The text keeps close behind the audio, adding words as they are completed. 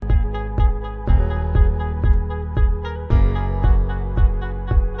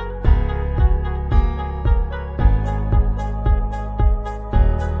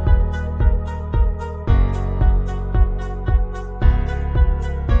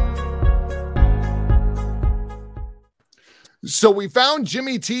So we found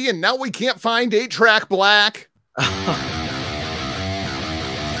Jimmy T, and now we can't find 8-Track Black.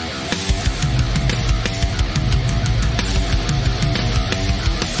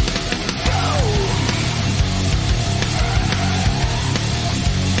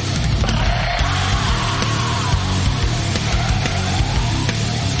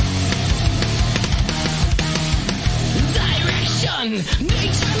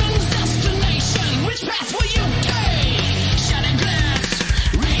 Determines destination. Which path will you take? Shattered glass,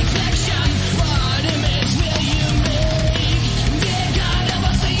 reflection. What image will you make? Dear God, help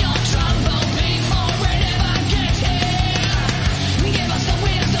us see your trouble before we ever get here. Give us the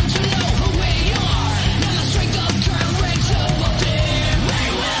wisdom to know who we are, and the strength of courage to appear.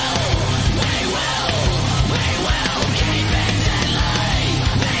 We will keep it deadly.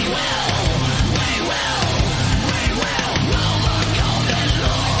 We will overcome the law.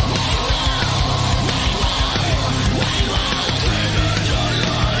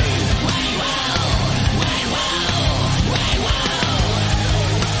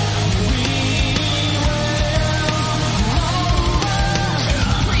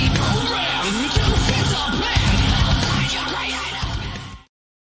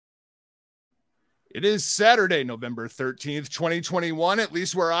 It is Saturday, November 13th, 2021, at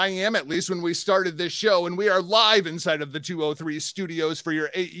least where I am, at least when we started this show, and we are live inside of the 203 studios for your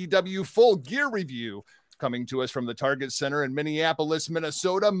AEW Full Gear review, coming to us from the Target Center in Minneapolis,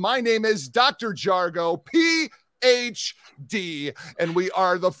 Minnesota. My name is Dr. Jargo, PhD, and we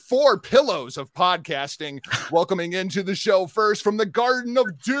are the four pillows of podcasting, welcoming into the show first from the Garden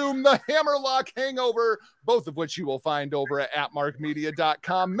of Doom, the Hammerlock Hangover, both of which you will find over at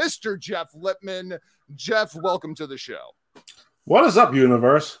atmarkmedia.com, Mr. Jeff Lipman. Jeff, welcome to the show. What is up,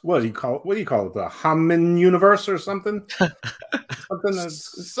 universe? What do you call it? The Hammond universe or something? Something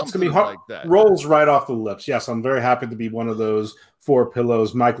that's gonna be like that. Rolls right off the lips. Yes, I'm very happy to be one of those four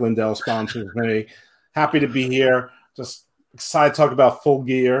pillows. Mike Lindell sponsors me. Happy to be here. Just excited to talk about Full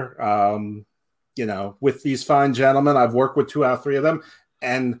Gear. With these fine gentlemen, I've worked with 2 out of 3 of them.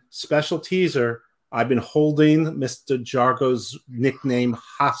 And special teaser, I've been holding Mr. Jargo's nickname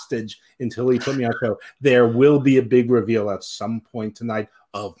hostage until he put me on show. There will be a big reveal at some point tonight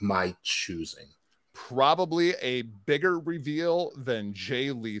of my choosing. Probably a bigger reveal than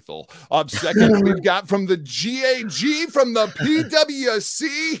Jay Lethal. Up second, we've got from the GAG, from the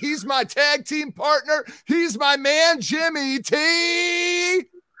PWC. He's my tag team partner. He's my man, Jimmy T.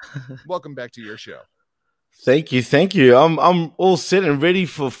 Welcome back to your show. Thank you. I'm all set and ready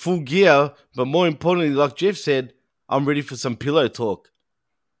for Full Gear, but more importantly, like Jeff said, I'm ready for some pillow talk.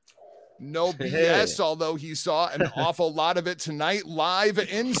 No BS, although he saw an awful lot of it tonight live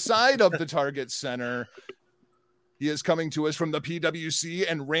inside of the Target Center. He is coming to us from the PWC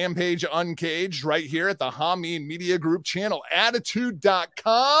and Rampage Uncaged right here at the Hameen Media Group channel,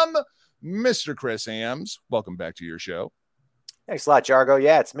 attitude.com. Mr. Chris Ames, welcome back to your show. Thanks a lot, Jargo.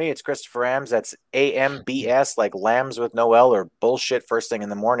 Yeah, it's me. It's Christopher Ames. That's AMBS, like lambs with no L or bullshit first thing in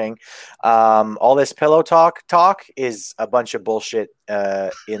the morning. All this pillow talk is a bunch of bullshit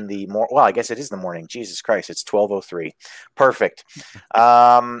in the morning. Well, I guess it is the morning. Jesus Christ, it's 12:03. Perfect.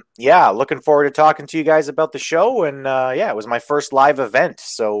 Looking forward to talking to you guys about the show. And it was my first live event.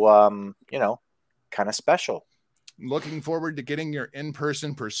 So, kind of special. Looking forward to getting your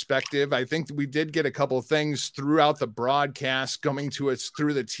in-person perspective. I think we did get a couple things throughout the broadcast coming to us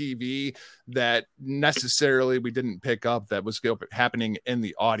through the TV that necessarily we didn't pick up that was happening in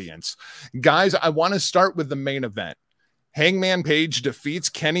the audience. Guys, I want to start with the main event. Hangman Page defeats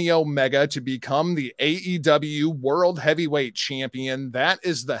Kenny Omega to become the AEW World Heavyweight Champion. That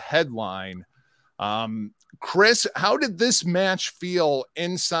is the headline. Chris, how did this match feel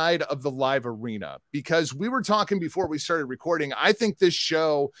inside of the live arena? Because we were talking before we started recording. I think this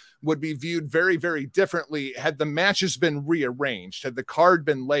show would be viewed very, very differently had the matches been rearranged, had the card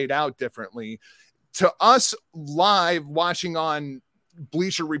been laid out differently. To us live watching on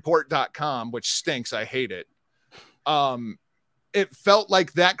bleacherreport.com, which stinks, I hate it. It felt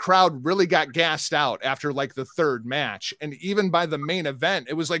like that crowd really got gassed out after like the third match. And even by the main event,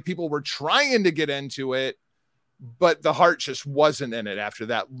 it was like people were trying to get into it, but the heart just wasn't in it after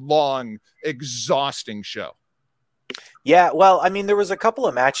that long, exhausting show. Yeah, well, I mean, there was a couple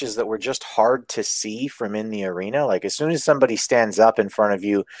of matches that were just hard to see from in the arena. Like as soon as somebody stands up in front of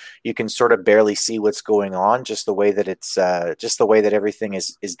you, you can sort of barely see what's going on, just the way that it's just the way that everything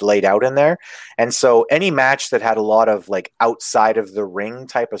is laid out in there. And so any match that had a lot of like outside of the ring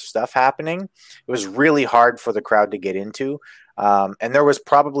type of stuff happening, it was really hard for the crowd to get into. And there was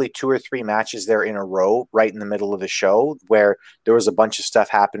probably 2 or 3 matches there in a row right in the middle of the show where there was a bunch of stuff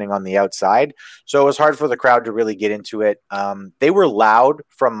happening on the outside. So it was hard for the crowd to really get into it. They were loud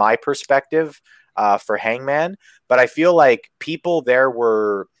from my perspective for Hangman, but I feel like people there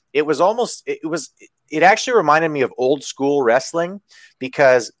were, it actually reminded me of old school wrestling,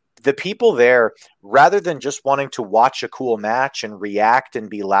 because the people there, rather than just wanting to watch a cool match and react and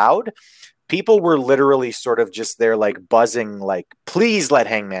be loud, people were literally sort of just there like buzzing, like, please let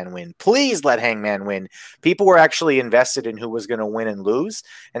Hangman win. Please let Hangman win. People were actually invested in who was going to win and lose.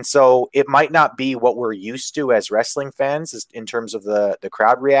 And so it might not be what we're used to as wrestling fans in terms of the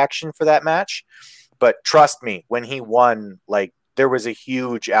crowd reaction for that match. But trust me, when he won, like, there was a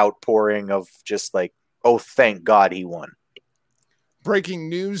huge outpouring of just like, oh, thank God he won. Breaking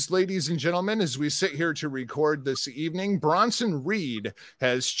news, ladies and gentlemen, as we sit here to record this evening, Bronson Reed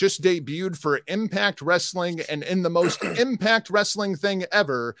has just debuted for Impact Wrestling, and in the most Impact Wrestling thing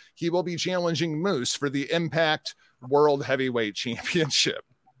ever, he will be challenging Moose for the Impact World Heavyweight Championship.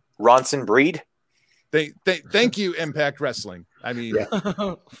 Bronson Reed? Thank you, Impact Wrestling. I mean,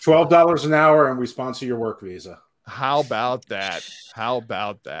 $12 an hour and we sponsor your work visa. How about that? How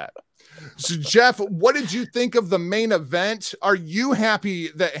about that? So, Jeff, what did you think of the main event? Are you happy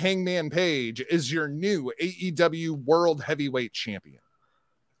that Hangman Page is your new AEW World Heavyweight Champion?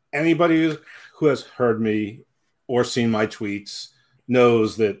 Anybody who has heard me or seen my tweets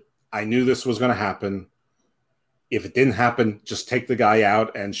knows that I knew this was going to happen. If it didn't happen, just take the guy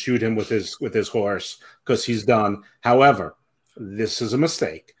out and shoot him with his horse, because he's done. However, this is a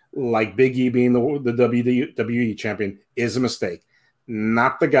mistake. Like Big E being the WWE champion is a mistake.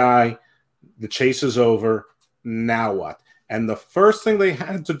 Not the guy. The chase is over. Now what? And the first thing they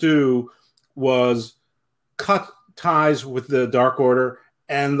had to do was cut ties with the Dark Order.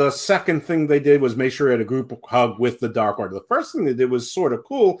 And the second thing they did was make sure he had a group hug with the Dark Order. The first thing they did was sort of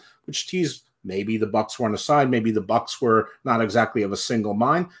cool, which teased maybe the Bucks were on the side. Maybe the Bucks were not exactly of a single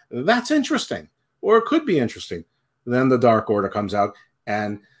mind. That's interesting. Or it could be interesting. Then the Dark Order comes out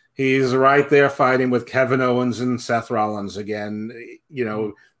and he's right there fighting with Kevin Owens and Seth Rollins again,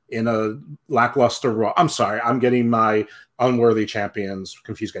 in a lackluster Raw. I'm sorry, I'm getting my unworthy champions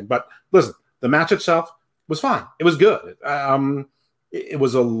confused again. But listen, the match itself was fine. It was good. It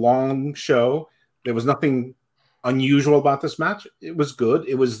was a long show. There was nothing unusual about this match. It was good.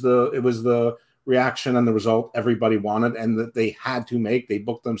 It was the reaction and the result everybody wanted and that they had to make. They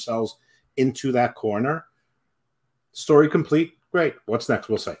booked themselves into that corner. Story complete. Great. What's next?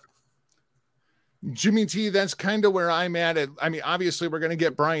 We'll say. Jimmy T, that's kind of where I'm at. I mean, obviously, we're going to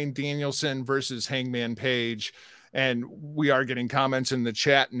get Bryan Danielson versus Hangman Page, and we are getting comments in the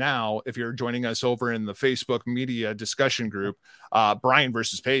chat now. If you're joining us over in the Facebook media discussion group, Bryan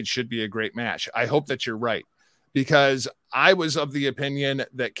versus Page should be a great match. I hope that you're right, because I was of the opinion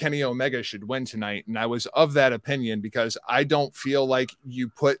that Kenny Omega should win tonight, and I was of that opinion because I don't feel like you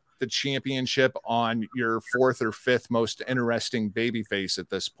put the championship on your 4th or 5th most interesting babyface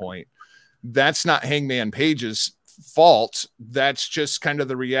at this point. That's not Hangman Page's fault. That's just kind of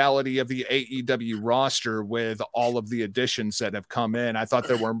the reality of the AEW roster with all of the additions that have come in. I thought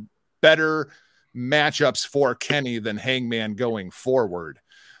there were better matchups for Kenny than Hangman going forward.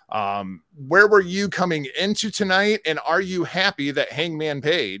 Where were you coming into tonight? And are you happy that Hangman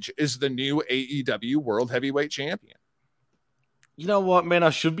Page is the new AEW World Heavyweight Champion? You know what, man?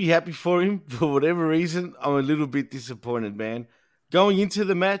 I should be happy for him. For whatever reason, I'm a little bit disappointed, man. Going into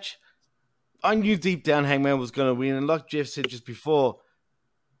the match, I knew deep down Hangman was going to win. And like Jeff said just before,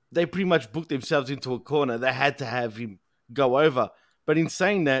 they pretty much booked themselves into a corner. They had to have him go over. But in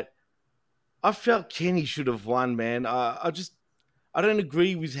saying that, I felt Kenny should have won, man. I don't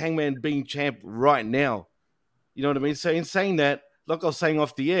agree with Hangman being champ right now. You know what I mean? So in saying that, like I was saying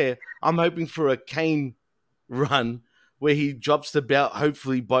off the air, I'm hoping for a Kane run where he drops the belt,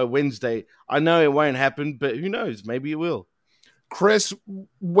 hopefully by Wednesday. I know it won't happen, but who knows? Maybe it will. Chris,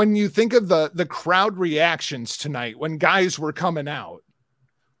 when you think of the crowd reactions tonight, when guys were coming out,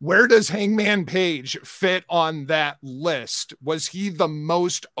 where does Hangman Page fit on that list? Was he the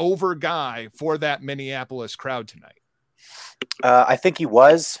most over guy for that Minneapolis crowd tonight? I think he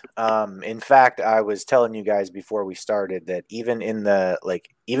was. In fact, I was telling you guys before we started that even in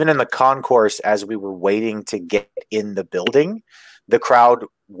the concourse, as we were waiting to get in the building, the crowd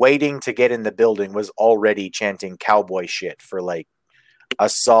waiting to get in the building was already chanting cowboy shit for like a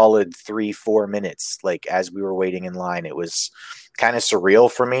solid 3-4 minutes. Like as we were waiting in line, it was kind of surreal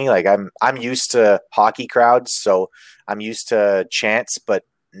for me. Like I'm used to hockey crowds, so I'm used to chants, but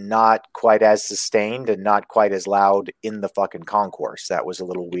not quite as sustained and not quite as loud in the fucking concourse. That was a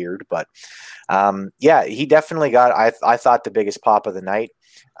little weird, but yeah, he definitely got, I thought, the biggest pop of the night.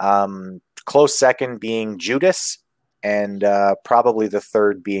 Close second being Judas, and probably the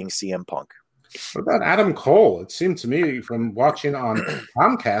third being CM Punk. What about Adam Cole? It seemed to me from watching on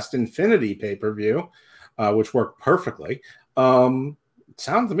Comcast Infinity pay-per-view, which worked perfectly. It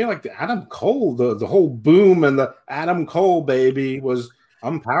sounded to me like the Adam Cole, the whole boom and the Adam Cole baby was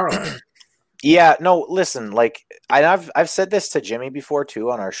unparalleled. Yeah, no, listen, like I've said this to Jimmy before too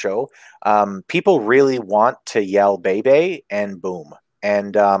on our show. People really want to yell "Bebe" and "Boom,"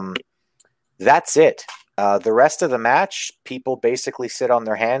 and that's it. The rest of the match, people basically sit on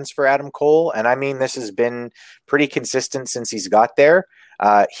their hands for Adam Cole. And I mean, this has been pretty consistent since he's got there.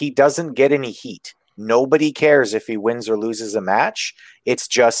 He doesn't get any heat. Nobody cares if he wins or loses a match. It's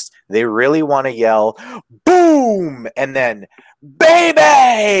just they really want to yell "Boom" and then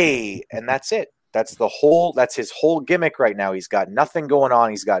 "Baby," and that's it. That's his whole gimmick right now. He's got nothing going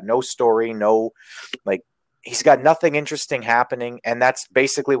on. He's got no story, he's got nothing interesting happening. And that's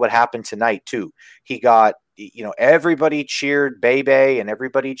basically what happened tonight too. He got, everybody cheered "Baby" and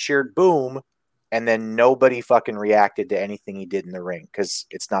everybody cheered "Boom," and then nobody fucking reacted to anything he did in the ring because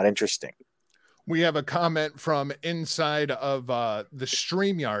it's not interesting. We have a comment from inside of the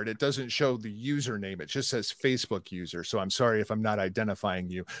StreamYard. It doesn't show the username. It just says Facebook user. So I'm sorry if I'm not identifying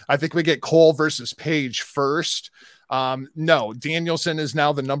you. I think we get Cole versus Page first. No, Danielson is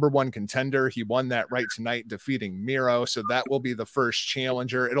now the number one contender. He won that right tonight, defeating Miro. So that will be the first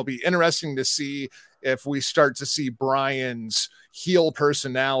challenger. It'll be interesting to see if we start to see Bryan's heel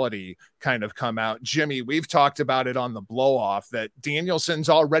personality kind of come out. Jimmy, we've talked about it on the blow off that Danielson's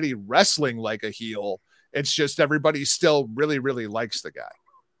already wrestling like a heel. It's just everybody still really, really likes the guy.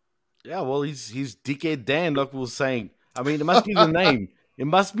 Yeah, well, he's Dickhead Dan, like we were saying. I mean, it must be the name. It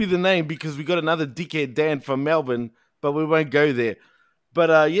must be the name because we got another Dickhead Dan from Melbourne, but we won't go there.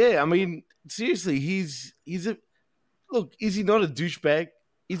 But yeah, I mean, seriously, he's look, is he not a douchebag?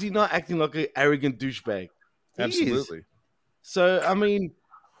 Is he not acting like an arrogant douchebag? He Absolutely. is. So I mean,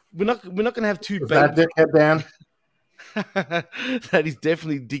 we're not gonna have two. Is that Dickhead Dan? That is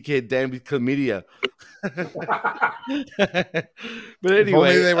definitely Dickhead Dan with chlamydia. But anyway, If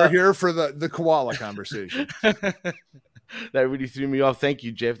only they were here for the koala conversation. That really threw me off. Thank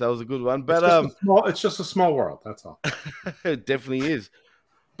you, Jeff. That was a good one. But it's just a small world. That's all. It definitely is.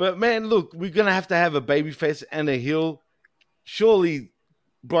 But man, look, we're gonna have to have a babyface and a heel. Surely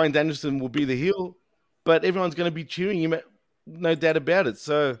Bryan Danielson will be the heel, but everyone's gonna be cheering him. No doubt about it.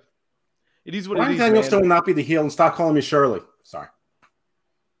 So it is what Bryan it is. Danielson Man. will not be the heel, and stop calling me Shirley. Sorry.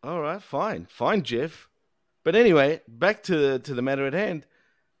 All right, fine, Jeff. But anyway, back to the matter at hand.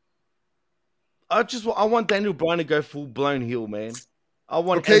 I want Daniel Bryan to go full blown heel, man. I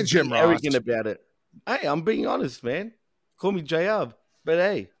want Jim Ross. arrogant about it. Hey, I'm being honest, man. Call me JR, but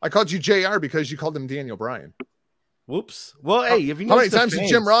hey, I called you JR because you called him Daniel Bryan. whoops. Well, hey, if you How many times did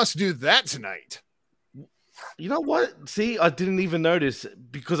Jim Ross do that tonight? You know what? See, I didn't even notice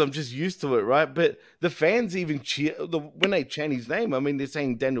because I'm just used to it, right? But the fans even cheer when they chant his name. I mean, they're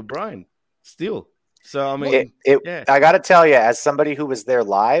saying Daniel Bryan still. So I mean, yeah. I got to tell you, as somebody who was there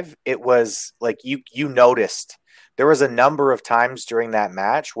live, it was like you noticed there was a number of times during that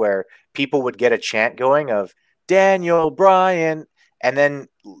match where people would get a chant going of Daniel Bryan, and then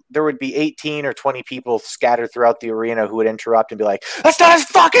there would be 18 or 20 people scattered throughout the arena who would interrupt and be like, "That's not his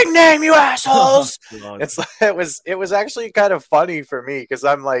fucking name, you assholes!" It was actually kind of funny for me because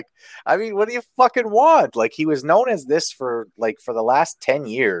I'm like, I mean, what do you fucking want? Like, he was known as this for the last 10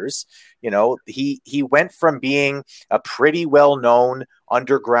 years. He went from being a pretty well-known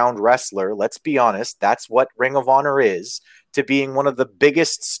underground wrestler. Let's be honest, that's what Ring of Honor is, to being one of the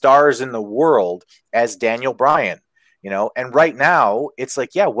biggest stars in the world as Daniel Bryan. And right now it's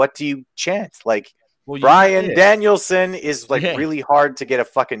like, yeah, what do you chant? Like, Bryan Danielson is really hard to get a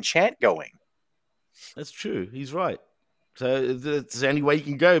fucking chant going. That's true. He's right. So that's the only way you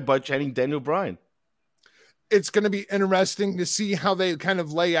can go by chanting Daniel Bryan. It's going to be interesting to see how they kind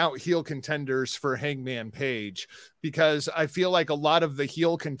of lay out heel contenders for Hangman Page, because I feel like a lot of the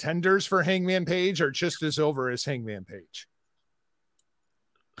heel contenders for Hangman Page are just as over as Hangman Page.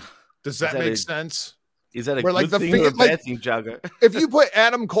 Does that make sense? Is that a good thing or a bad thing, Jagger? If you put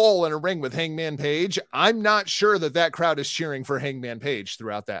Adam Cole in a ring with Hangman Page, I'm not sure that crowd is cheering for Hangman Page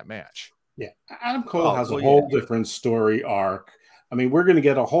throughout that match. Yeah, Adam Cole has a whole different story arc. I mean, we're going to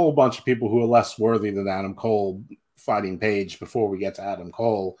get a whole bunch of people who are less worthy than Adam Cole fighting Page before we get to Adam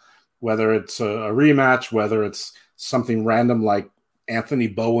Cole, whether it's a rematch, whether it's something random like Anthony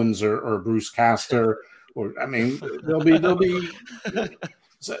Bowens or Bruce Caster, or I mean, there'll be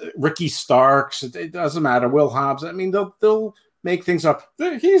Ricky Starks. It doesn't matter. Will Hobbs. I mean, they'll make things up.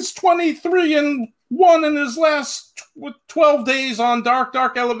 He's 23-1 in his last 12 days on Dark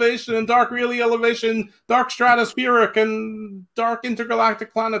Elevation and Dark Really Elevation, Dark Stratospheric and Dark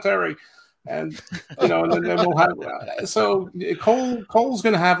Intergalactic Planetary. And and then we'll have so Cole's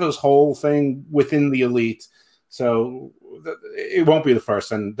going to have his whole thing within the elite. So it won't be the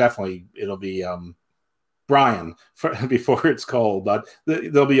first, and definitely it'll be Brian before it's Cole. But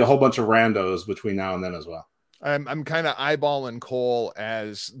there'll be a whole bunch of randos between now and then as well. I'm kind of eyeballing Cole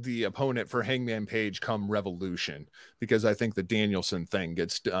as the opponent for Hangman Page come Revolution, because I think the Danielson thing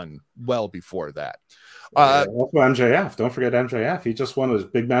gets done well before that. Also MJF. Don't forget MJF. He just won his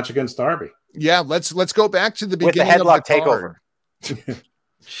big match against Darby. Yeah, let's go back to the With beginning the headlock of the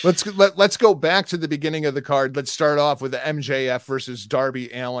takeover. Let's go back to the beginning of the card. Let's start off with the MJF versus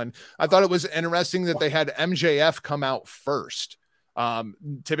Darby Allin. I thought it was interesting that they had MJF come out first.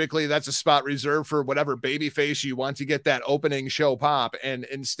 Typically that's a spot reserved for whatever babyface you want to get that opening show pop, and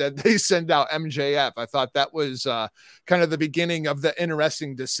instead they send out MJF. I thought that was kind of the beginning of the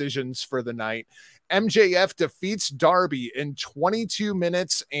interesting decisions for the night. MJF defeats Darby in 22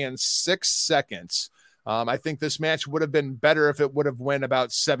 minutes and 6 seconds. I think this match would have been better if it would have went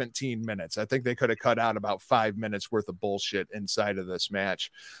about 17 minutes. I think they could have cut out about 5 minutes worth of bullshit inside of this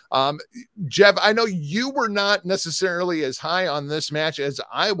match. Jeff, I know you were not necessarily as high on this match as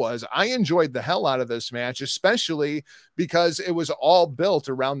I was. I enjoyed the hell out of this match, especially because it was all built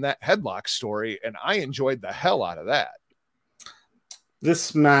around that headlock story, and I enjoyed the hell out of that.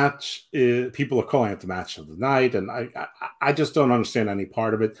 This match, people are calling it the match of the night, and I just don't understand any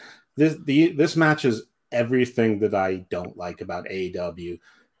part of it. This match is everything that I don't like about AEW.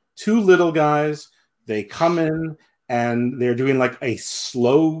 Two little guys, they come in and they're doing like a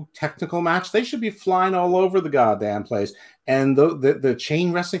slow technical match. They should be flying all over the goddamn place. And the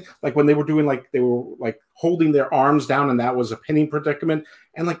chain wrestling, like when they were doing they were holding their arms down and that was a pinning predicament.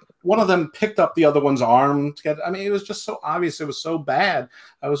 And like one of them picked up the other one's arm to get, I mean, it was just so obvious. It was so bad.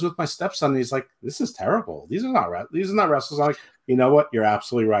 I was with my stepson and he's like, this is terrible. These are not wrestlers. I'm like, you know what? You're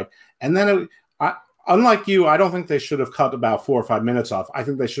absolutely right. And then unlike you, I don't think they should have cut about 4 or 5 minutes off. I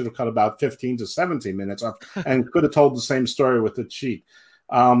think they should have cut about 15 to 17 minutes off and could have told the same story with the Cheat.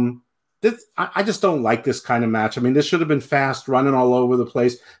 I just don't like this kind of match. I mean, this should have been fast, running all over the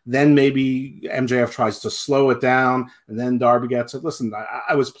place. Then maybe MJF tries to slow it down, and then Darby gets it. Listen,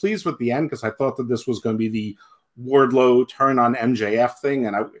 I was pleased with the end because I thought that this was going to be the Wardlow turn on MJF thing,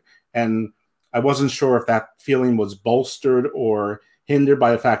 and I wasn't sure if that feeling was bolstered or hindered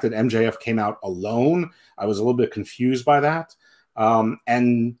by the fact that MJF came out alone. I was a little bit confused by that.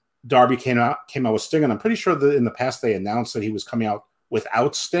 And Darby came out with Sting, and I'm pretty sure that in the past they announced that he was coming out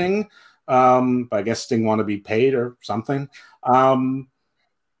without Sting. But I guess Sting wanted to be paid or something.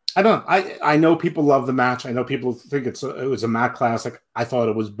 I don't. I know people love the match. I know people think it was a Matt Classic. I thought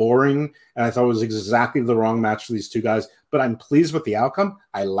it was boring, and I thought it was exactly the wrong match for these two guys. But I'm pleased with the outcome.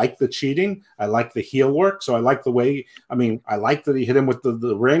 I like the cheating. I like the heel work. So I like the way. I mean, I like that he hit him with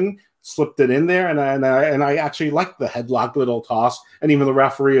the ring, slipped it in there, and I actually like the headlock little toss. And even the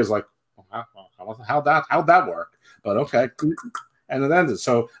referee is like, how'd that work? But okay. And it ended.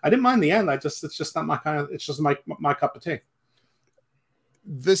 So I didn't mind the end. It's just not my kind of. It's just my cup of tea.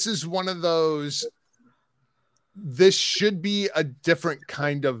 This is one of those. This should be a different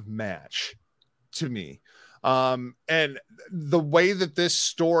kind of match to me. And the way that this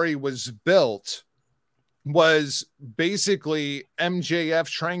story was built was basically MJF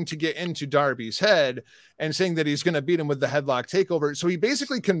trying to get into Darby's head and saying that he's going to beat him with the headlock takeover. So he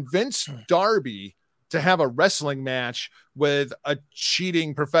basically convinced Darby to have a wrestling match with a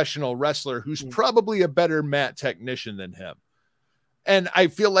cheating professional wrestler who's probably a better mat technician than him. And I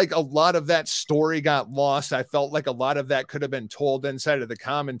feel like a lot of that story got lost. I felt like a lot of that could have been told inside of the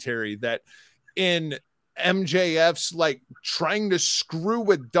commentary, that in MJF's like trying to screw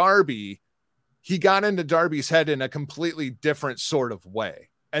with Darby, he got into Darby's head in a completely different sort of way.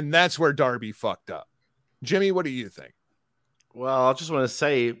 And that's where Darby fucked up. Jimmy, what do you think? Well, I just want to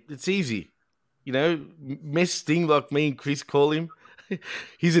say it's easy. You know, mess Sting like me and Chris call him.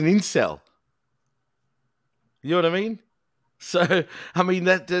 He's an incel. You know what I mean? So, I mean,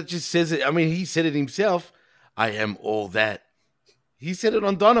 that just says it. I mean, he said it himself. I am all that. He said it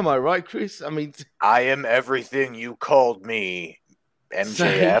on Dynamite, right, Chris? I mean, I am everything you called me,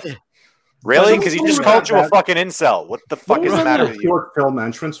 MJF. Really? Because he just called you a fucking incel. What the fuck is the matter with you? Short film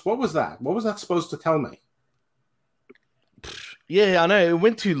entrance. What was that? What was that supposed to tell me? Yeah, I know. It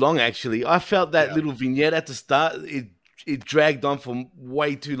went too long, actually. I felt that little vignette at the start, it dragged on for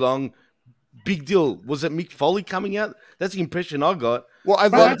way too long. Big deal. Was it Mick Foley coming out? That's the impression I got. Well, I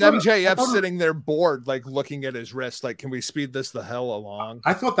Right, loved I thought- MJF I thought- sitting there bored, like looking at his wrist, like, can we speed this the hell along?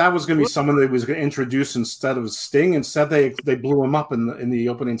 I thought that was going to be someone they was going to introduce instead of Sting. Instead, they blew him up in the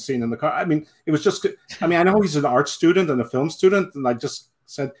opening scene in the car. I mean, it was just. I mean, I know he's an art student and a film student, and I just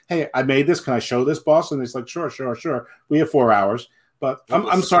said, "Hey, I made this. Can I show this, boss?" And he's like, "Sure. We have 4 hours." But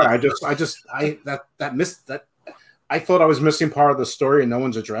I'm sorry. I missed that. I thought I was missing part of the story, and no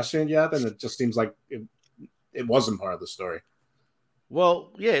one's addressing it yet. And it just seems like it wasn't part of the story.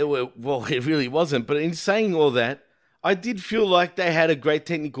 Well, yeah, it really wasn't. But in saying all that, I did feel like they had a great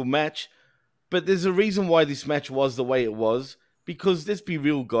technical match. But there's a reason why this match was the way it was. Because let's be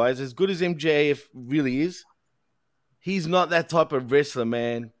real, guys. As good as MJF really is, he's not that type of wrestler,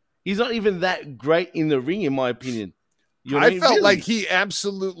 man. He's not even that great in the ring, in my opinion. You know what I mean? felt Really. like he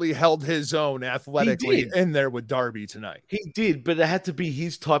absolutely held his own athletically did. in there with Darby tonight. He did, but it had to be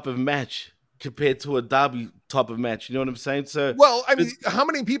his type of match compared to a Darby type of match. You know what I'm saying? So, Well, I mean, how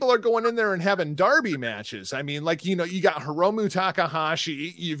many people are going in there and having Darby matches? I mean, like, you know, you got Hiromu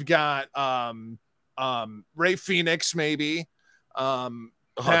Takahashi, you've got Ray Phoenix, maybe. Pat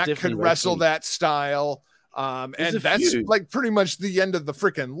definitely could Ray wrestle Phoenix. that style. And There's a that's few. like pretty much the end of the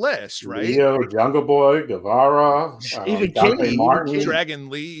freaking list, right? Leo, Jungle Boy, Guevara, Even Dante Kenny, even Martin. Kenny. Dragon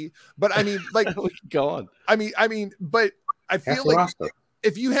Lee. But I mean, like, we can go on. I mean, but I Half feel the like roster.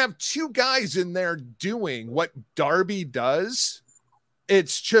 if you have two guys in there doing what Darby does,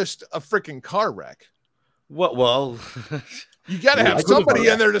 it's just a freaking car wreck. Well, You got to Yeah, have I could've somebody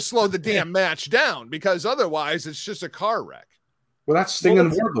done in there to slow the damn match down, because otherwise it's just a car wreck. Well, that's Sting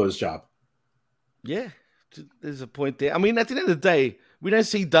and Wardlow's job. yeah, there's a point there. I mean, at the end of the day, we don't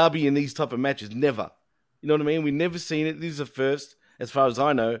see Darby in these type of matches. Never. You know what I mean? We've never seen it. This is the first, as far as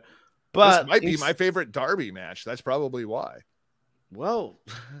I know. But This might be my favorite Darby match. That's probably why. Well,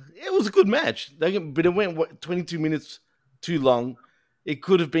 it was a good match. But it went 22 minutes too long. It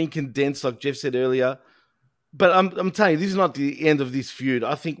could have been condensed, like Jeff said earlier. But I'm telling you, this is not the end of this feud.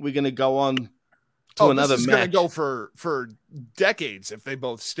 I think we're going to go on to another this is going match. to go for decades if they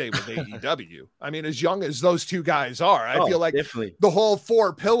both stay with AEW. I mean, as young as those two guys are, I feel like definitely. the whole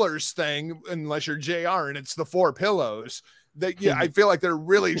four pillars thing, unless you're JR and it's the four pillows, that yeah, I feel like they're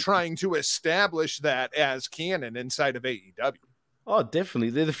really trying to establish that as canon inside of AEW. Oh,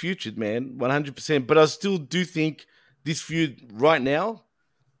 definitely. They're the future, man. 100%. But I still do think this feud right now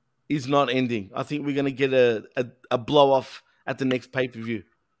is not ending. I think we're going to get a blow off at the next pay-per-view.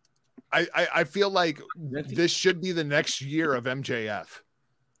 I feel like this should be the next year of MJF.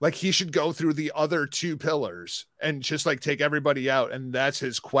 Like, he should go through the other two pillars and just like take everybody out, and that's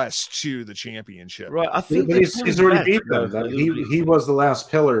his quest to the championship. Right. I think But he's already beat them. He was the last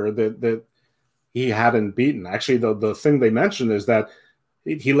pillar that he hadn't beaten. Actually, the thing they mentioned is that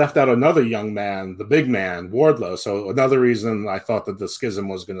he left out another young man, the big man, Wardlow. So another reason I thought that the schism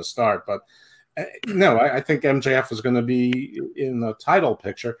was going to start. But no, I think MJF is going to be in the title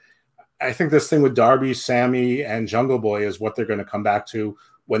picture. I think this thing with Darby, Sammy, and Jungle Boy is what they're going to come back to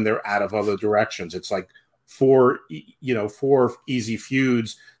when they're out of other directions. It's like four easy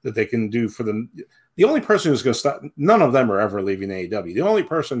feuds that they can do for them. The only person who's going to stop, none of them are ever leaving AEW. The only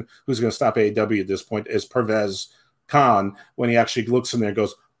person who's going to stop AEW at this point is Pervez Khan, when he actually looks in there and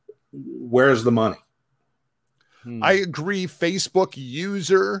goes, where's the money? I agree. Facebook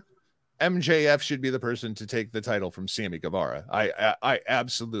user MJF should be the person to take the title from Sammy Guevara. I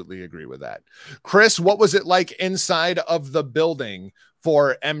absolutely agree with that. Chris, what was it like inside of the building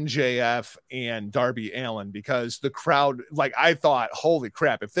for MJF and Darby Allin? Because the crowd, like, I thought, holy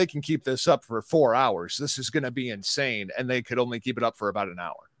crap, if they can keep this up for 4 hours, this is going to be insane. And they could only keep it up for about an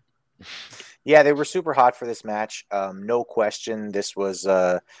hour. Yeah, they were super hot for this match. No question. This was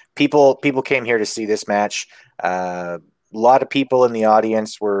people came here to see this match. A lot of people in the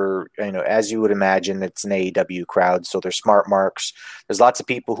audience were, as you would imagine, it's an AEW crowd, so they're smart marks. There's lots of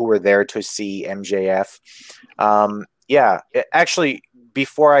people who were there to see MJF. Actually,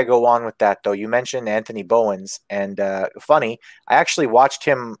 before I go on with that, though, you mentioned Anthony Bowens, and funny, I actually watched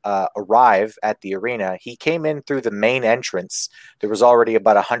him arrive at the arena. He came in through the main entrance. There was already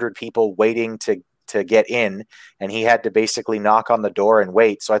about 100 people waiting to get in, and he had to basically knock on the door and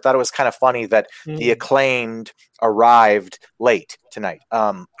wait. So I thought it was kind of funny that the Acclaimed arrived late tonight.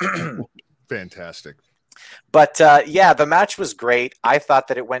 Fantastic. But the match was great. I thought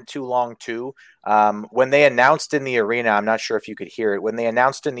that it went too long too. When they announced in the arena, I'm not sure if you could hear it, when they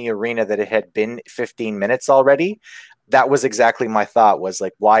announced in the arena that it had been 15 minutes already, that was exactly my thought, was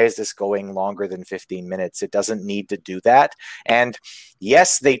like, why is this going longer than 15 minutes? It doesn't need to do that. And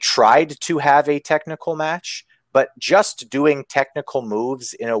yes, they tried to have a technical match, but just doing technical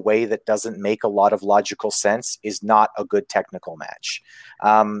moves in a way that doesn't make a lot of logical sense is not a good technical match.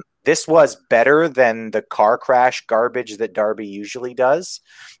 This was better than the car crash garbage that Darby usually does,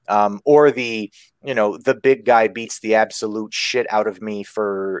 or the big guy beats the absolute shit out of me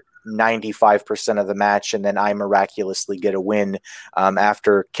for 95% of the match, and then I miraculously get a win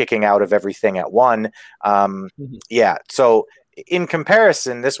after kicking out of everything at one. Yeah, so in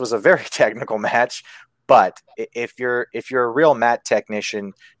comparison, this was a very technical match. But if you're a real mat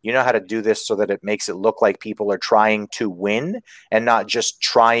technician, you know how to do this so that it makes it look like people are trying to win and not just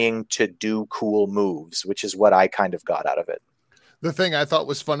trying to do cool moves, which is what I kind of got out of it. The thing I thought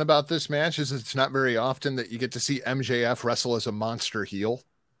was fun about this match is it's not very often that you get to see MJF wrestle as a monster heel,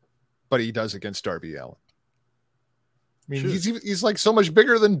 but he does against Darby Allin. I mean, he's like so much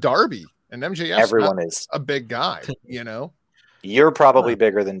bigger than Darby, and MJF Everyone is a big guy, you know? You're probably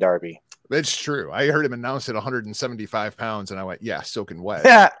bigger than Darby. It's true. I heard him announce at 175 pounds, and I went, yeah, soaking wet.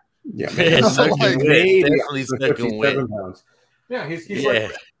 Yeah, Yeah, soaking Like, wet. maybe Definitely soaking wet. 57 pounds. Yeah, he's Yeah.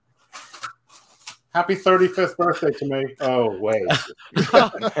 like, happy 35th birthday to me. Oh, wait.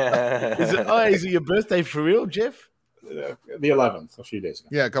 Is it your birthday for real, Jeff? The 11th, a few days ago.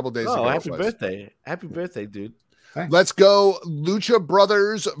 Yeah, a couple days ago. Oh, it happy was. birthday. Happy birthday, dude. Let's go Lucha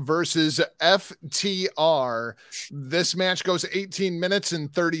Brothers versus FTR. This match goes 18 minutes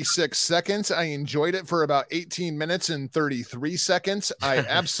and 36 seconds. I enjoyed it for about 18 minutes and 33 seconds. I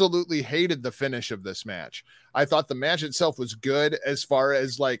absolutely hated the finish of this match. I thought the match itself was good as far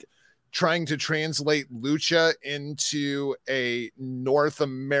as like trying to translate Lucha into a North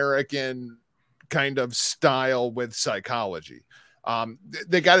American kind of style with psychology.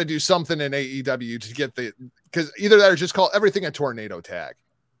 They got to do something in AEW to get because either that or just call everything a tornado tag.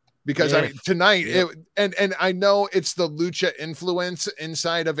 Because I mean, tonight and I know it's the Lucha influence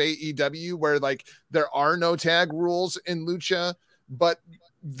inside of AEW where like there are no tag rules in Lucha, but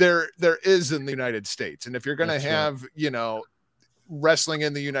there is in the United States. And if you're going to have, wrestling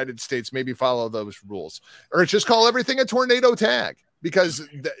in the United States, maybe follow those rules or just call everything a tornado tag because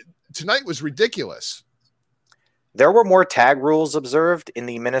tonight was ridiculous. There were more tag rules observed in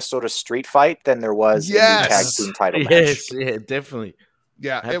the Minnesota Street Fight than there was in the tag team title match. Yes, yeah, definitely.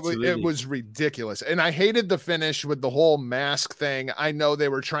 Yeah, Absolutely. it was ridiculous. And I hated the finish with the whole mask thing. I know they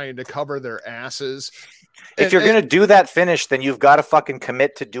were trying to cover their asses. If you're going to do that finish, then you've got to fucking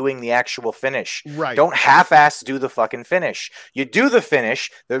commit to doing the actual finish. Right. Don't half-ass do the fucking finish. You do the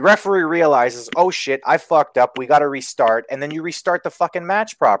finish, the referee realizes, oh shit, I fucked up, we got to restart, and then you restart the fucking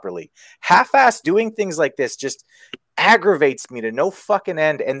match properly. Half-ass doing things like this just aggravates me to no fucking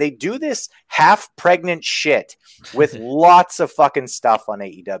end, and they do this half-pregnant shit with lots of fucking stuff on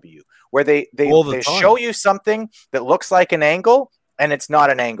AEW, where they show you something that looks like an angle, and it's not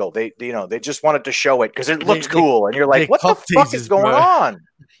an angle. They just wanted to show it because it looks cool, and you're like, what the fuck is going on?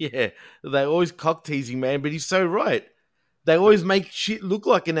 Yeah, they always cock teasing, man. But he's so right. They always make shit look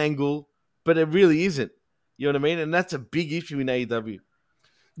like an angle, but it really isn't. You know what I mean? And that's a big issue in AEW.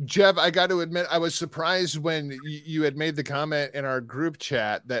 Jeff, I got to admit, I was surprised when you had made the comment in our group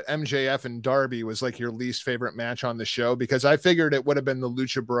chat that MJF and Darby was like your least favorite match on the show, because I figured it would have been the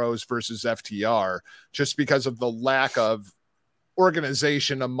Lucha Bros versus FTR just because of the lack of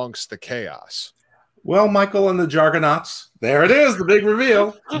organization amongst the chaos. Well, Michael and the Jargonauts. There it is, the big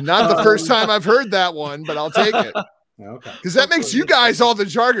reveal. Not the first time I've heard that one, but I'll take it. Okay. Because that makes you guys all the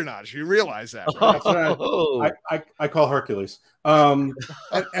Jargonauts. You realize that, right? That's right. Oh. I call Hercules.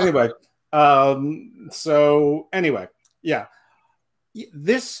 Anyway, yeah.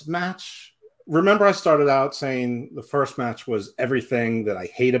 This match, remember I started out saying the first match was everything that I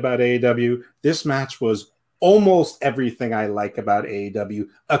hate about AEW. This match was almost everything I like about AEW,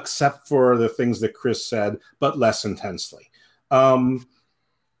 except for the things that Chris said, but less intensely.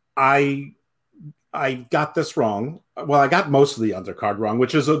 I got this wrong. Well, I got most of the undercard wrong,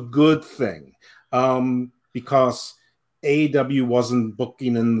 which is a good thing, because AEW wasn't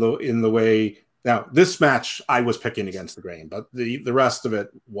booking in the way. Now, this match I was picking against the grain, but the rest of it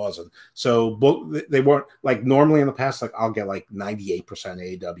wasn't. So they weren't like normally in the past. Like I'll get like 98%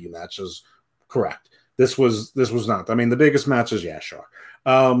 AEW matches correct. This was not. I mean, the biggest matches, yeah, sure.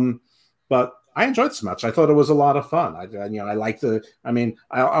 But I enjoyed this match. I thought it was a lot of fun. I like the. I mean,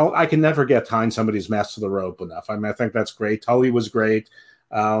 I can never get tying somebody's mess to the rope enough. I mean, I think that's great. Tully was great.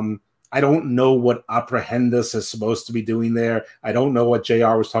 I don't know what Aprehendus is supposed to be doing there. I don't know what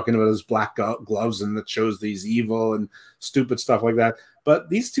JR was talking about his black gloves and that shows these evil and stupid stuff like that. But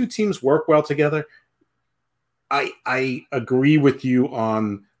these two teams work well together. I agree with you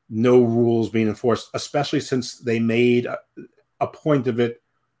on no rules being enforced, especially since they made a point of it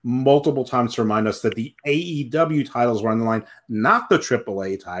multiple times to remind us that the AEW titles were on the line, not the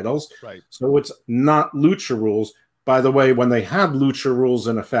AAA titles. Right. So it's not Lucha rules. By the way, when they had Lucha rules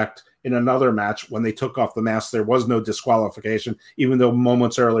in effect in another match, when they took off the mask, there was no disqualification, even though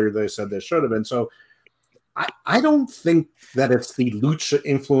moments earlier they said there should have been. So I don't think that it's the Lucha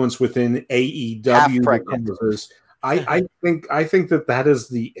influence within AEW. I think that is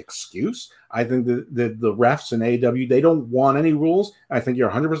the excuse. I think that the refs in AEW, they don't want any rules. I think you're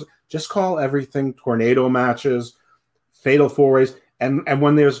 100%. Just call everything tornado matches, fatal four ways, and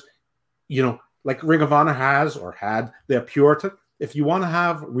when there's, like Ring of Honor has or had their pure. If you want to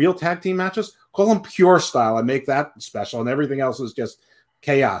have real tag team matches, call them pure style and make that special, and everything else is just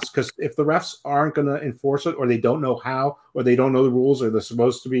chaos. Because if the refs aren't going to enforce it, or they don't know how, or they don't know the rules, or they're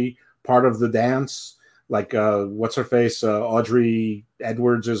supposed to be part of the dance, like what's her face, Audrey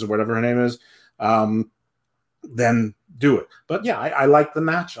Edwards or whatever her name is, then do it. But yeah, I like the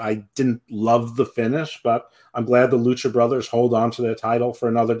match. I didn't love the finish, but I'm glad the Lucha Brothers hold on to their title for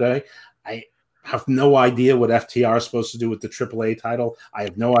another day. I have no idea what FTR is supposed to do with the AAA title. I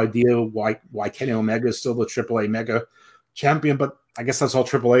have no idea why Kenny Omega is still the AAA Mega Champion, but I guess that's all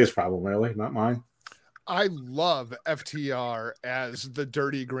AAA's problem, really, not mine. I love FTR as the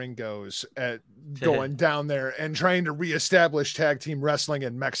dirty gringos at going down there and trying to reestablish tag team wrestling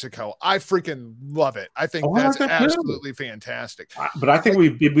in Mexico. I freaking love it. I think that's absolutely fantastic. But I think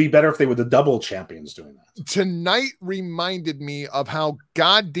it'd be better if they were the double champions doing that. Tonight reminded me of how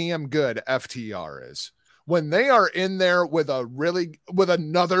goddamn good FTR is. When they are in there with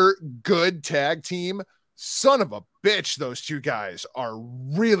another good tag team, son of a bitch, those two guys are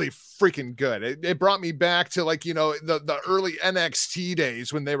really freaking good. It brought me back to the early NXT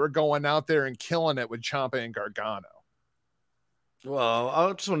days when they were going out there and killing it with Ciampa and Gargano. Well,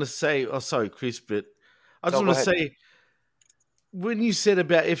 I just want to say, sorry, Chris, but I just want to say, when you said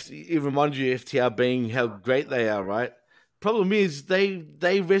about it reminded you of FTR being how great they are, right? Problem is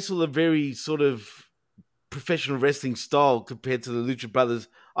they wrestle a very sort of professional wrestling style compared to the Lucha Brothers.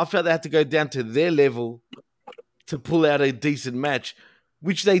 I felt they had to go down to their level to pull out a decent match,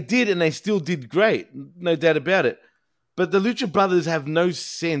 which they did, and they still did great, no doubt about it. But the Lucha Brothers have no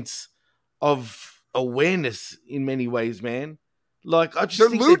sense of awareness in many ways, man. Like, I just they're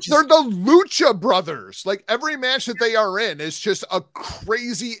the Lucha Brothers. Like, every match that they are in is just a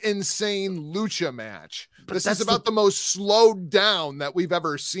crazy, insane Lucha match. But this is about the most slowed down that we've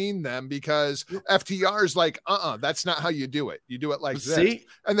ever seen them, because FTR is like, that's not how you do it. You do it like this. See?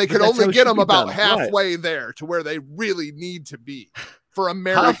 And they could only get them about halfway there to where they really need to be for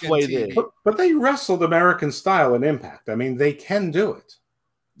American TV. But they wrestled American style in Impact. I mean, they can do it.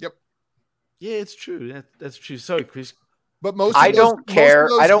 Yep. Yeah, it's true. That's true. Sorry, Chris. But most of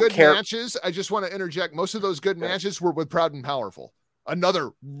those matches, I just want to interject. Most of those good matches were with Proud and Powerful,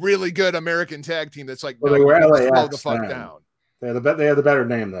 another really good American tag team. That's like, they were LAX, slow the fuck down. They had the better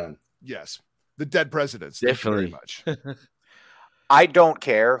name then. Yes, the Dead Presidents. Definitely. Very much. I don't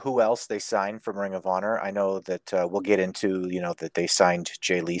care who else they signed from Ring of Honor. I know that we'll get into that they signed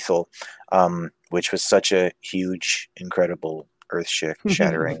Jay Lethal, which was such a huge, incredible,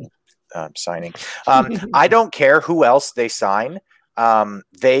 earth-shattering. Signing. I don't care who else they sign.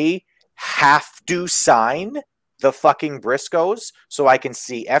 They have to sign the fucking Briscoes so I can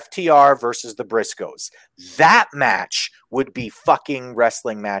see FTR versus the Briscoes. That match would be fucking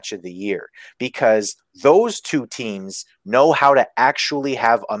wrestling match of the year, because those two teams know how to actually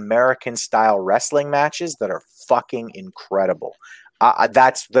have American style wrestling matches that are fucking incredible.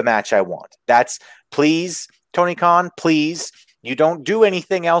 That's the match I want. Please, Tony Khan, please. You don't do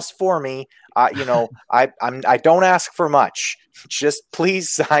anything else for me. I don't ask for much. Just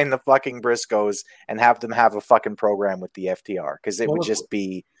please sign the fucking Briscoes and have them have a fucking program with the FTR, because it would just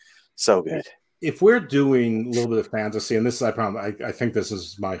be so good. If we're doing a little bit of fantasy, and this is, I think this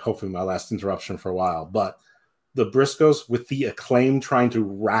is hopefully my last interruption for a while, but the Briscoes with the Acclaim trying to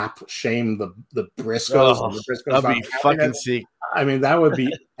rap shame the Briscoes. And the Briscoes that'd be fucking sick. I mean, that would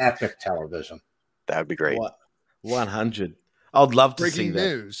be epic television. That would be great. 100. I'd love to see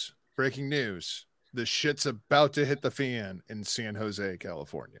that. Breaking news. The shit's about to hit the fan in San Jose,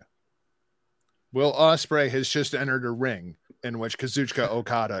 California. Will Ospreay has just entered a ring in which Kazuchika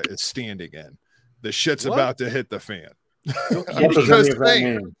Okada is standing in. The shit's about to hit the fan. I'm just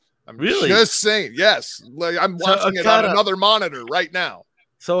saying. Just saying. Yes. I'm watching it on another monitor right now.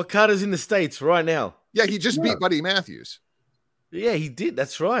 So Okada's in the States right now. Yeah, he just beat Buddy Matthews. Yeah, he did.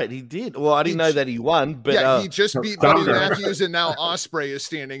 That's right. He did. Well, I didn't know that he won, but he just beat Buddy Matthews, and now Ospreay is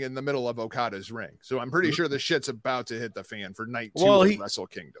standing in the middle of Okada's ring. So I'm pretty sure the shit's about to hit the fan for night 2 of Wrestle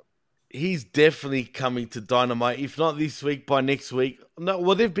Kingdom. he's definitely coming to Dynamite. If not this week, by next week. No,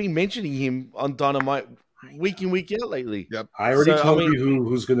 well, they've been mentioning him on Dynamite week in, week out lately. Yep. I already So, told I mean- you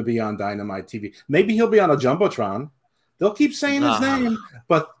who's going to be on Dynamite TV. Maybe he'll be on a Jumbotron. They'll keep saying his Nah. name,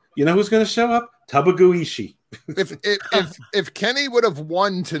 but you know who's going to show up? Tabagu Ishii. If Kenny would have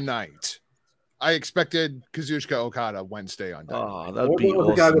won tonight, I expected Kazuchika Okada Wednesday on Dynamite. Oh, that'd Or be the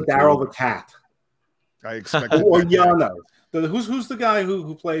awesome. guy with too. Daryl the Cat. I expected Or Yano. Who's the guy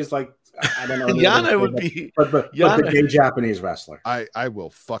who plays like I don't know. Yano would be. but the Yano. gay Japanese wrestler. I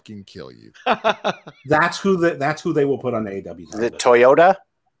will fucking kill you. That's who they will put on the AW. Is it Toyota?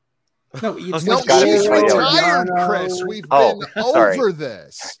 No, it's No, It's gotta be she's Toyota. retired, Yano. Chris. We've Oh, been sorry. over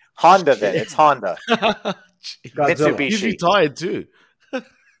this. Honda then. It's Honda. Godzilla. Mitsubishi. He's retired too.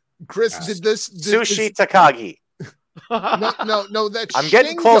 Chris, did this Sushi Takagi. No, that's I'm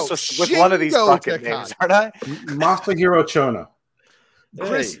getting Shingo. close with one of these Shingo fucking Takagi. names, aren't I? Masahiro Chono.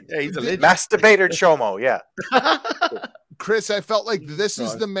 Chris, Hey, he's a did- legend. Masturbator Chomo, yeah. Chris, I felt like this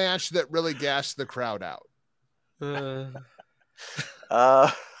is God. the match that really gassed the crowd out.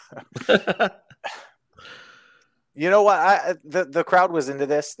 Uh, you know what? The crowd was into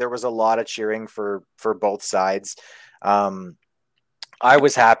this. There was a lot of cheering for both sides. I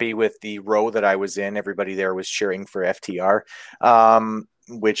was happy with the row that I was in. Everybody there was cheering for FTR,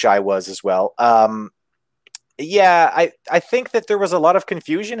 which I was as well. Yeah, I think that there was a lot of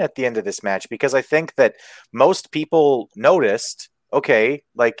confusion at the end of this match because I think that most people noticed, okay,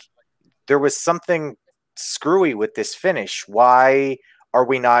 like there was something screwy with this finish. Why are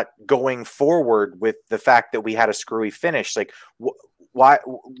we not going forward with the fact that we had a screwy finish? Like, why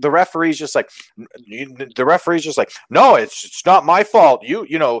the referee's just like, no, it's not my fault.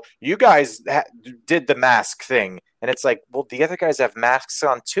 You guys did the mask thing. And it's like, well, the other guys have masks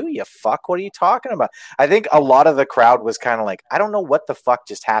on too, you fuck. What are you talking about? I think a lot of the crowd was kind of like, I don't know what the fuck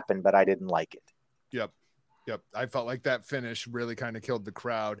just happened, but I didn't like it. Yep. I felt like that finish really kind of killed the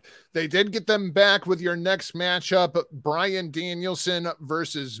crowd. They did get them back with your next matchup, Bryan Danielson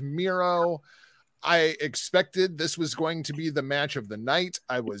versus Miro. I expected this was going to be the match of the night.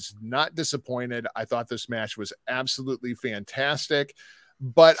 I was not disappointed. I thought this match was absolutely fantastic,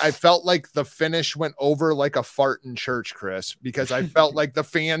 but I felt like the finish went over like a fart in church, Chris, because I felt like the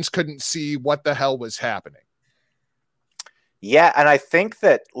fans couldn't see what the hell was happening. Yeah, and I think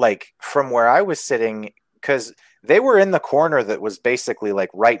that, like, from where I was sitting, because they were in the corner that was basically like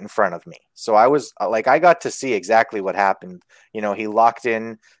right in front of me. So I was like, I got to see exactly what happened. He locked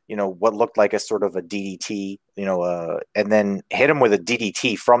in, what looked like a sort of a DDT, and then hit him with a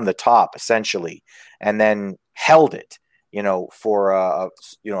DDT from the top, essentially, and then held it, for a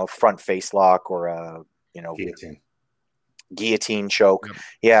front face lock or a, guillotine choke.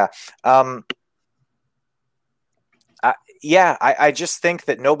 Yep. Yeah. I just think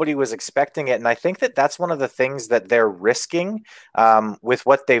that nobody was expecting it. And I think that that's one of the things that they're risking with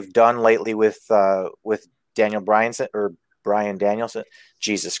what they've done lately with Bryan Danielson,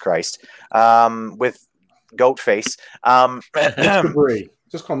 Jesus Christ, with Goatface. Mr. Bree.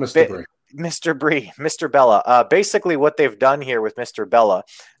 Just call him Mr. Bree. Mr. Bree, Mr. Bella. Basically what they've done here with Mr. Bella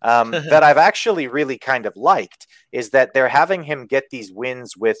that I've actually really kind of liked is that they're having him get these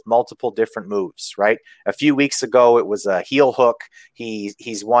wins with multiple different moves, right? A few weeks ago, it was a heel hook.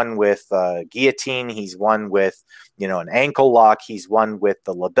 He's won with guillotine. He's won with, an ankle lock. He's won with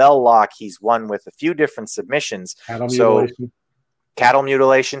the label lock. He's won with a few different submissions. Cattle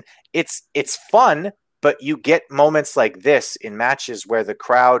mutilation. It's fun, but you get moments like this in matches where the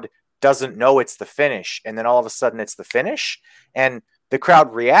crowd doesn't know it's the finish, and then all of a sudden it's the finish, and the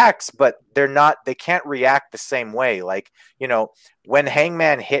crowd reacts, but they can't react the same way. Like, when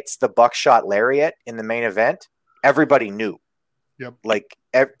Hangman hits the buckshot lariat in the main event, everybody knew. Yep. Like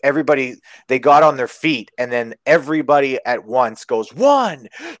everybody, they got on their feet, and then everybody at once goes 1,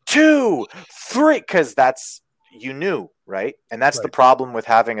 2, 3, because that's, right? And that's Right. the problem with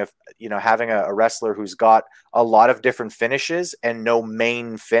having a wrestler who's got a lot of different finishes and no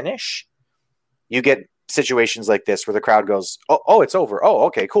main finish. You get situations like this where the crowd goes, oh, it's over. Oh,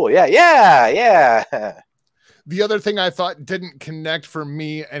 okay, cool. Yeah. The other thing I thought didn't connect for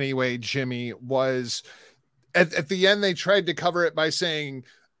me anyway, Jimmy, was at the end, they tried to cover it by saying,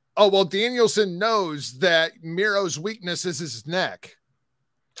 oh, well, Danielson knows that Miro's weakness is his neck.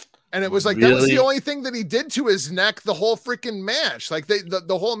 And it was like, that was the only thing that he did to his neck the whole freaking match. Like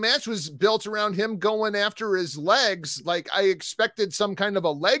the whole match was built around him going after his legs. Like I expected some kind of a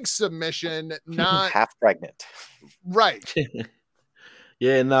leg submission, not half pregnant. Right.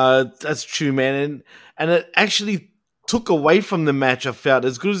 Yeah, no, that's true, man. And it actually took away from the match, I felt.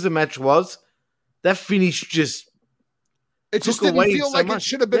 As good as the match was, that finish just It just took didn't away feel so like much. it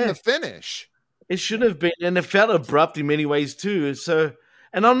should have been Yeah. the finish. It should have been, and it felt abrupt in many ways too. So,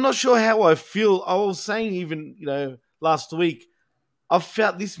 and I'm not sure how I feel. I was saying even last week, I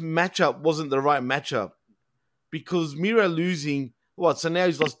felt this matchup wasn't the right matchup because Miro losing so now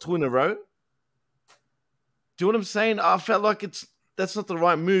he's lost 2 in a row. Do you know what I'm saying? I felt like that's not the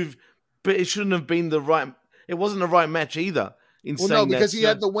right move, but it shouldn't have been the right. It wasn't the right match either. Well, no, because he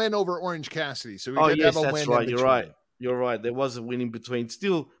had the win over Orange Cassidy, so he did have a that's win. right. In You're between. right. You're right. There was a win in between.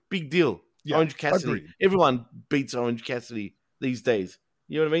 Still, big deal. Yeah, Orange Cassidy. agreed. Everyone beats Orange Cassidy these days.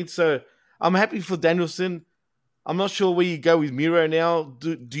 You know what I mean? So I'm happy for Danielson. I'm not sure where you go with Miro now.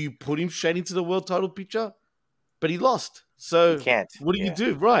 Do you put him straight into the world title picture? But he lost. So You can't. what do you Yeah.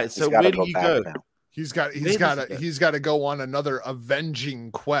 do? Right. He's So gotta where do you back go? now. He's got to go on another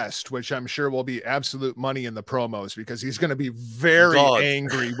avenging quest, which I'm sure will be absolute money in the promos because he's going to be very God.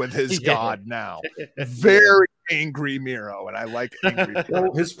 angry with his Yeah. God now. Very angry Miro, and I like angry.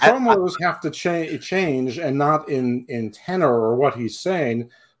 Well, his promos have to change, and not in tenor or what he's saying,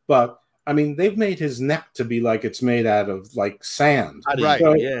 but I mean, they've made his neck to be like it's made out of like sand. Right.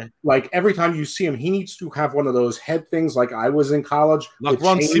 So, Yeah. like every time you see him, he needs to have one of those head things like I was in college, Like with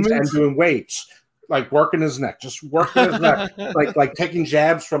Ron chains Simmons? and doing weights, like working his neck, just working his neck, like taking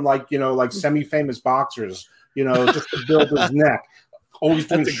jabs from like semi-famous boxers, just to build his neck. Always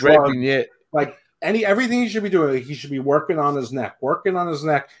doing That's a great shrugs. vignette. Like everything he should be doing, he should be working on his neck,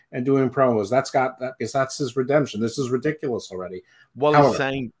 and doing promos. That's his redemption. This is ridiculous already. While However, he's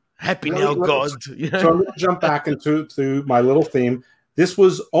saying, happy let- now, let- God. So I'm going to jump back into my little theme. This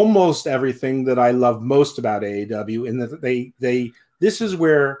was almost everything that I love most about AEW, in that this is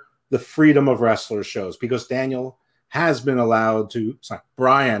where the freedom of wrestlers shows, because Brian has been allowed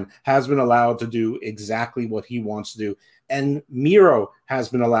to do exactly what he wants to do. And Miro has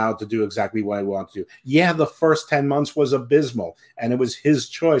been allowed to do exactly what he wants to do. Yeah, the first 10 months was abysmal, and it was his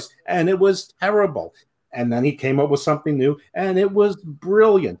choice, and it was terrible. And then he came up with something new, and it was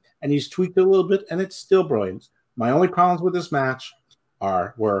brilliant. And he's tweaked it a little bit, and it's still brilliant. My only problems with this match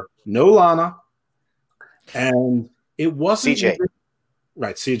were no Lana, and it wasn't CJ.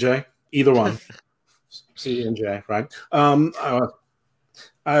 Right, CJ, either one. C and J, right? I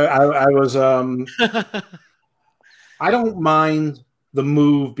was I don't mind the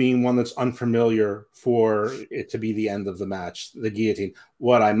move being one that's unfamiliar for it to be the end of the match, the guillotine.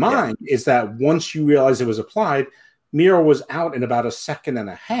 What I mind is that once you realize it was applied, Miro was out in about a second and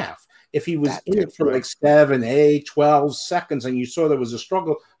a half. If he was in it for like 7, 8, 12 seconds and you saw there was a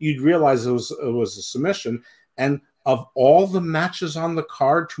struggle, you'd realize it was a submission. And of all the matches on the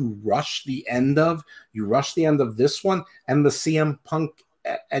card to rush the end of, you rush the end of this one and the CM Punk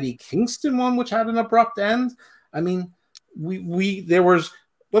Eddie Kingston one, which had an abrupt end. I mean, let's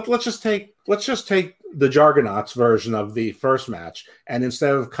just take the Jargonauts version of the first match, and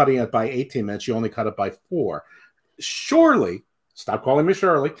instead of cutting it by 18 minutes, you only cut it by 4. Surely, stop calling me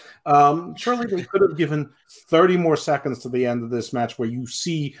Shirley. Surely they could have given 30 more seconds to the end of this match where you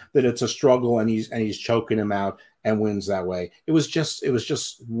see that it's a struggle and he's choking him out and wins that way. It was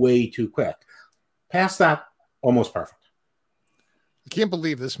just way too quick. Past that, almost perfect. I can't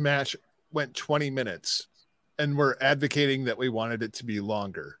believe this match went 20 minutes and we're advocating that we wanted it to be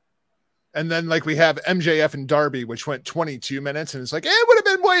longer. And then like we have MJF and Darby, which went 22 minutes, and it's like, it would have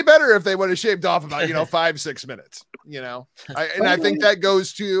been way better if they would have shaved off about, 5-6 minutes, I think that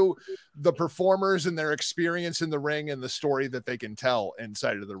goes to the performers and their experience in the ring and the story that they can tell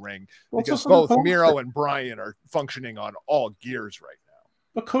inside of the ring, because both Miro and Brian are functioning on all gears right now.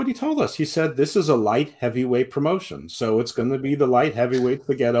 But Cody told us, he said, this is a light heavyweight promotion. So it's going to be the light heavyweights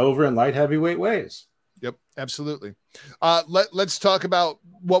to get over in light heavyweight ways. Yep, absolutely. Let's talk about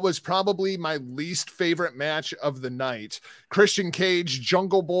what was probably my least favorite match of the night. Christian Cage,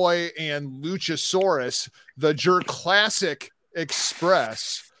 Jungle Boy, and Luchasaurus, the Jer Classic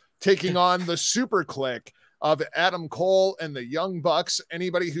Express, taking on the Super Click of Adam Cole and the Young Bucks.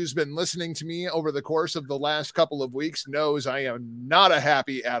 Anybody who's been listening to me over the course of the last couple of weeks knows I am not a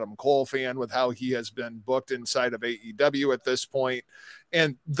happy Adam Cole fan with how he has been booked inside of AEW at this point.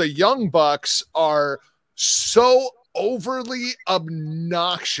 And the Young Bucks are so overly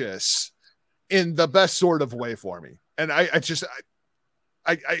obnoxious in the best sort of way for me. And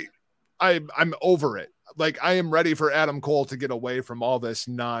I'm over it. Like, I am ready for Adam Cole to get away from all this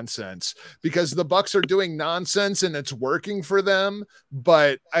nonsense, because the Bucks are doing nonsense and it's working for them.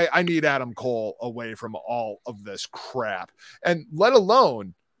 But I need Adam Cole away from all of this crap, and let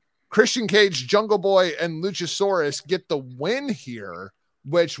alone Christian Cage, Jungle Boy, and Luchasaurus get the win here,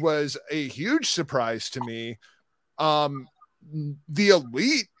 which was a huge surprise to me. The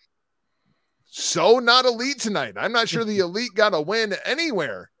Elite so not elite tonight. I'm not sure the elite got a win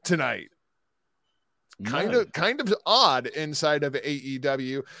anywhere tonight. Kind of odd inside of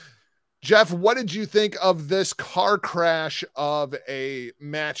AEW. Jeff, what did you think of this car crash of a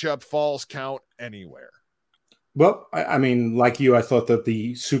matchup Falls Count Anywhere? Well, I mean, like you, I thought that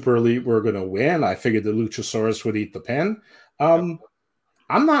the Super Elite were going to win. I figured the Luchasaurus would eat the pin. I'm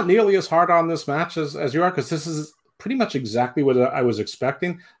not nearly as hard on this match as you are, because this is pretty much exactly what I was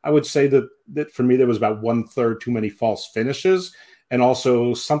expecting. I would say that for me, there was about 1/3 too many false finishes. And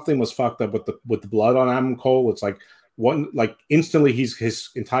also something was fucked up with the blood on Adam Cole. It's like instantly his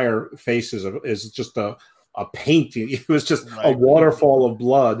entire face is just a painting. It was just a waterfall of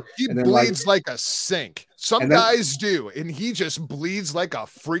blood. He bleeds like a sink. Some guys do, and he just bleeds like a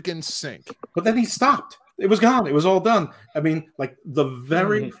freaking sink. But then he stopped. It was gone. It was all done. I mean, like the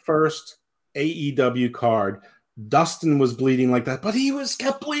very first AEW card, Dustin was bleeding like that, but he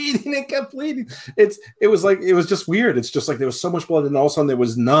kept bleeding and kept bleeding. It was just weird. It's just like there was so much blood, and all of a sudden there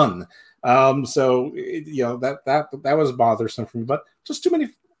was none. That was bothersome for me. But just too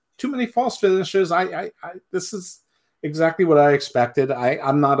many false finishes. This is exactly what I expected.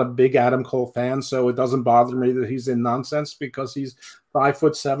 I'm not a big Adam Cole fan, so it doesn't bother me that he's in nonsense, because he's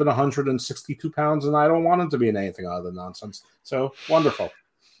 5'7", 162 pounds, and I don't want him to be in anything other than nonsense. So wonderful.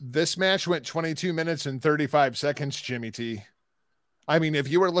 This match went 22 minutes and 35 seconds, Jimmy T. I mean, if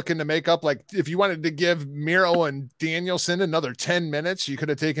you were looking to make up, like if you wanted to give Miro and Danielson another 10 minutes, you could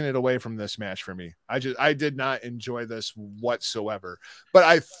have taken it away from this match for me. I did not enjoy this whatsoever, but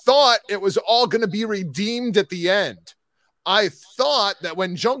I thought it was all going to be redeemed at the end. I thought that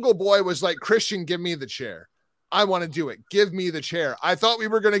when Jungle Boy was like, Christian, give me the chair. I want to do it. Give me the chair. I thought we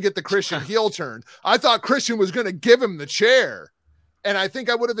were going to get the Christian heel turn. I thought Christian was going to give him the chair. And I think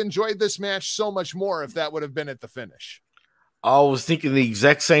I would have enjoyed this match so much more if that would have been at the finish. I was thinking the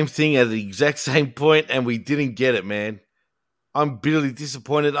exact same thing at the exact same point, and we didn't get it, man. I'm bitterly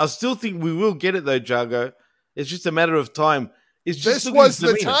disappointed. I still think we will get it, though, Jago. It's just a matter of time. This was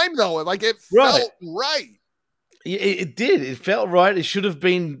the time, though. Like, it felt right. It did. It felt right. It should have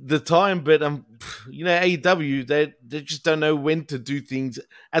been the time, but AEW, they just don't know when to do things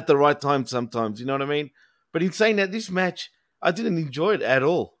at the right time sometimes. You know what I mean? But in saying that, this match, I didn't enjoy it at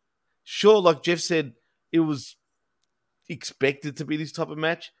all. Sure, like Jeff said, it was expected to be this type of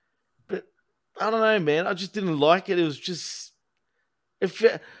match, but I don't know, man. I just didn't like it. It was just...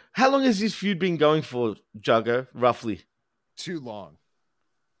 How long has this feud been going for, Jago, roughly? Too long.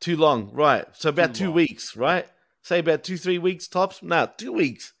 Too long, right. So about 2 weeks, right? Say about 2-3 weeks tops? No, 2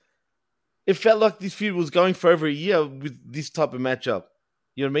 weeks. It felt like this feud was going for over a year with this type of matchup.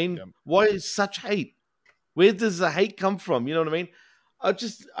 You know what I mean? Yeah. Why is such hate? Where does the hate come from? You know what I mean? I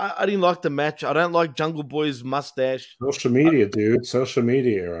didn't like the match. I don't like Jungle Boy's mustache. Social media, dude. Social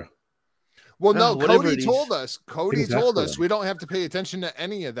media era. Well, no, Cody told us. Cody told us we don't have to pay attention to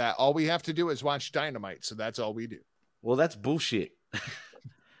any of that. All we have to do is watch Dynamite. So that's all we do. Well, that's bullshit.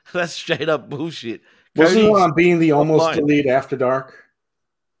 That's straight up bullshit. Wasn't it on being the almost elite after dark?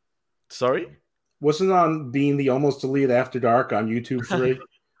 Sorry? Wasn't it on being the almost elite after dark on YouTube 3?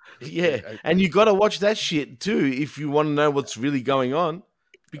 Yeah, and you got to watch that shit too if you want to know what's really going on,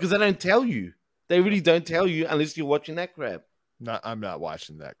 because they don't tell you. They really don't tell you unless you're watching that crap. No, I'm not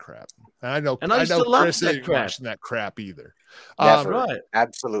watching that crap. And I know Chris ain't watching that crap either. Never. Right.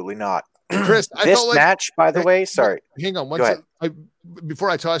 Absolutely not. Chris, this match, by the way, sorry. Hang on. Go ahead.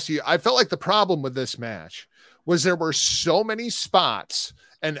 Before I toss to you, I felt like the problem with this match was there were so many spots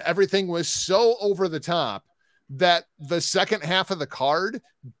and everything was so over the top that the second half of the card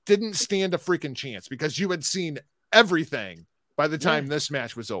didn't stand a freaking chance, because you had seen everything by the time this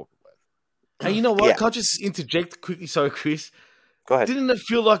match was over with. Hey, you know what? Yeah. Can't I just interject quickly? Sorry, Chris. Go ahead. Didn't it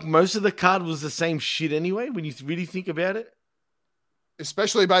feel like most of the card was the same shit anyway when you really think about it?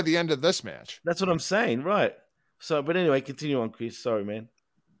 Especially by the end of this match. That's what I'm saying, right? So, but anyway, continue on, Chris. Sorry, man.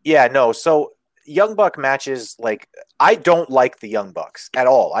 Yeah, no. So Young Buck matches, like, I don't like the Young Bucks at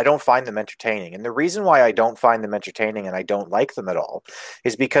all. I don't find them entertaining. And the reason why I don't find them entertaining and I don't like them at all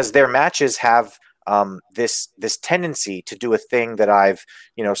is because their matches have this tendency to do a thing that I've,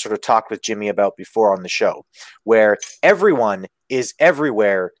 sort of talked with Jimmy about before on the show, where everyone is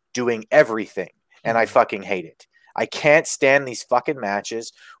everywhere doing everything. And I fucking hate it. I can't stand these fucking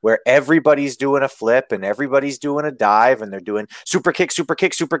matches where everybody's doing a flip and everybody's doing a dive and they're doing super kick, super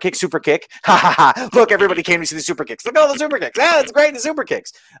kick, super kick, super kick. Ha ha ha. Look, everybody came to see the super kicks. Look at all the super kicks. Ah, it's great, the super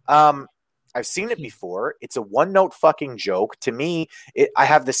kicks. I've seen it before. It's a one-note fucking joke. To me, I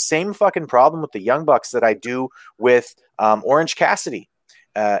have the same fucking problem with the Young Bucks that I do with Orange Cassidy.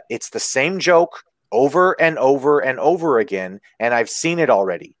 It's the same joke over and over and over again, and I've seen it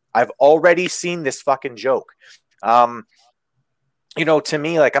already. I've already seen this fucking joke. You know, to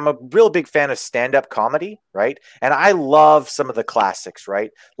me, like, I'm a real big fan of stand-up comedy, right? And I love some of the classics,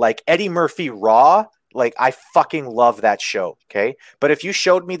 right? Like Eddie Murphy Raw, like, I fucking love that show, okay? But if you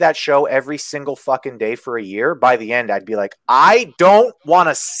showed me that show every single fucking day for a year, by the end, I'd be like, I don't want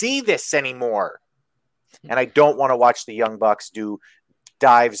to see this anymore. And I don't want to watch the Young Bucks do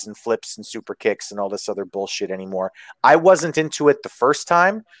dives and flips and super kicks and all this other bullshit anymore. I wasn't into it the first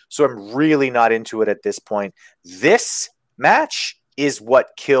time, so I'm really not into it at this point. This match is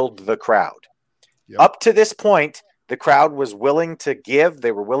what killed the crowd. Yep. Up to this point, the crowd was willing to give.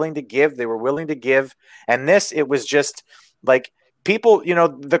 They were willing to give. They were willing to give. And this, it was just like people, you know,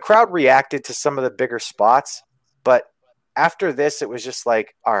 the crowd reacted to some of the bigger spots. But after this, it was just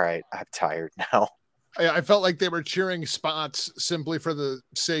like, all right, I'm tired now. I felt like they were cheering spots simply for the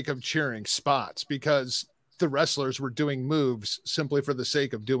sake of cheering spots, because the wrestlers were doing moves simply for the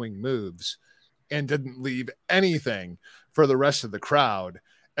sake of doing moves and didn't leave anything for the rest of the crowd.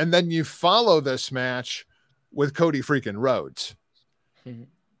 And then you follow this match with Cody freaking Rhodes. Mhm.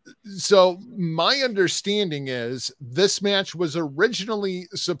 So my understanding is this match was originally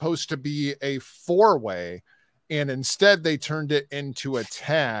supposed to be a 4-way, and instead they turned it into a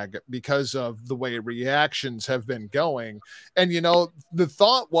tag because of the way reactions have been going. And, you know, the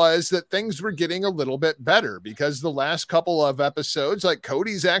thought was that things were getting a little bit better because the last couple of episodes, like,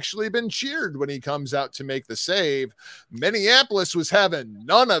 Cody's actually been cheered when he comes out to make the save. Minneapolis was having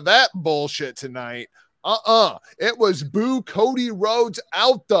none of that bullshit tonight. It was boo Cody Rhodes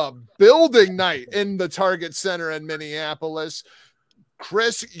out the building night in the Target Center in Minneapolis.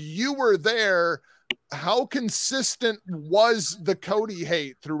 Chris, you were there. How consistent was the Cody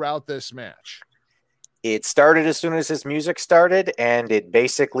hate throughout this match? It started as soon as his music started, and it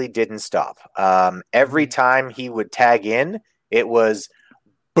basically didn't stop. Every time he would tag in, it was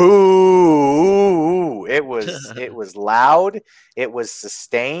boo. It was loud. It was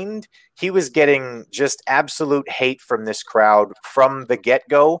sustained. He was getting just absolute hate from this crowd from the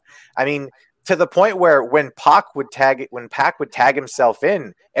get-go. I mean, to the point where when Pac would tag himself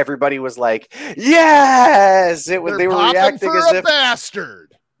in, everybody was like, "Yes!" They were reacting as if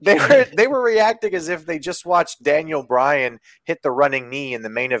bastard. they were reacting as if they just watched Daniel Bryan hit the running knee in the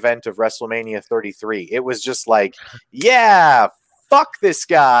main event of WrestleMania 33. It was just like, "Yeah, fuck this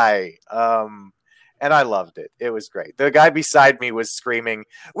guy." And I loved it. It was great. The guy beside me was screaming,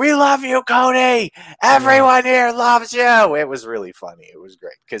 "We love you, Cody! Everyone here loves you!" It was really funny. It was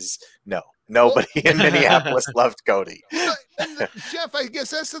great because nobody in Minneapolis loved Cody. Jeff, I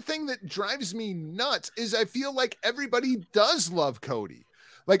guess that's the thing that drives me nuts is I feel like everybody does love Cody.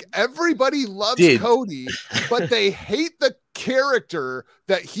 Like, everybody loves Cody, but they hate the character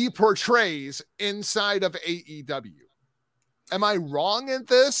that he portrays inside of AEW. Am I wrong in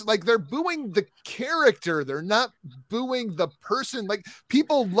this? Like, they're booing the character. They're not booing the person. Like,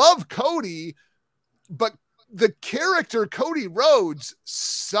 people love Cody, but the character Cody Rhodes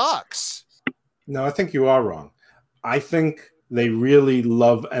sucks. No, I think you are wrong. I think they really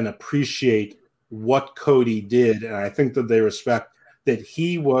love and appreciate what Cody did. And I think that they respect that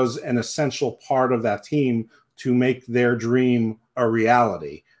he was an essential part of that team to make their dream a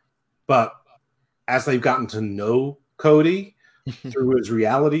reality. But as they've gotten to know Cody through his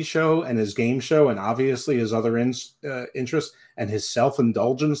reality show and his game show, and obviously his other interests and his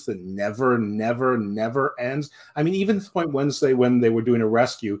self-indulgence that never ends. I mean, even to the point Wednesday when they were doing a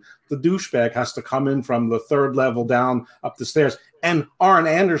rescue, the douchebag has to come in from the third level down up the stairs. And Arn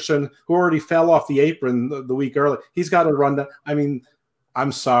Anderson, who already fell off the apron the week earlier, he's got to run down. I mean,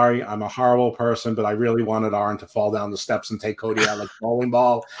 I'm sorry, I'm a horrible person, but I really wanted Arn to fall down the steps and take Cody out like a bowling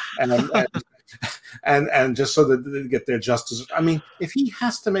ball. And just so that they get their justice. I mean, if he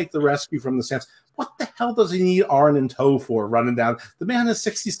has to make the rescue from the stands, what the hell does he need Arn in tow for running down? The man is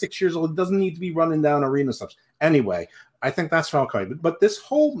 66 years old. He doesn't need to be running down arena steps. Anyway, I think that's okay. But this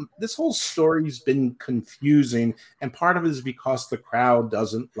whole story's been confusing, and part of it is because the crowd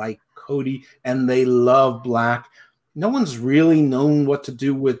doesn't like Cody and they love Black. No one's really known what to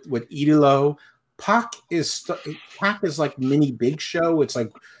do with Idolo. Pac is like mini Big Show. It's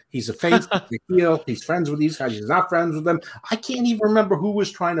like he's a face, he's a heel, he's friends with these guys, he's not friends with them. I can't even remember who was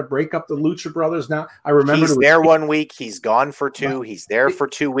trying to break up the Lucha Brothers now. I remember he's there 1 week, he's gone for 2, he's there for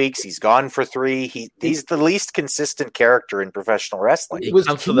 2 weeks, he's gone for 3. He's the least consistent character in professional wrestling. It was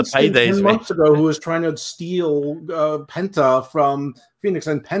for the paydays 10 months ago who was trying to steal Penta from Phoenix,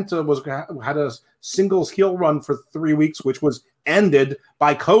 and Penta had a singles heel run for 3 weeks, which was ended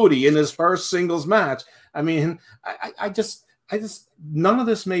by Cody in his first singles match. I mean, I just none of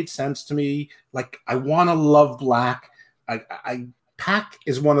this made sense to me. Like, I want to love Black. Pac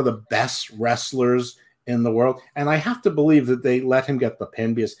is one of the best wrestlers in the world, and I have to believe that they let him get the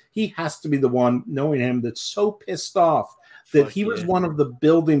pin because he has to be the one, knowing him, that's so pissed off that he was one of the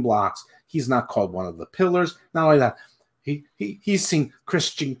building blocks. He's not called one of the pillars. Not only that, he's seen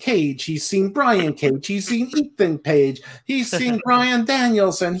Christian Cage, he's seen Brian Cage, he's seen Ethan Page, he's seen Bryan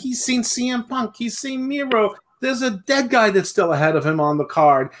Danielson, he's seen CM Punk, he's seen Miro. There's a dead guy that's still ahead of him on the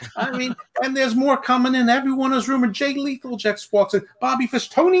card. I mean, and there's more coming in. Everyone is rumored. Jay Lethal just walks in. Bobby Fish,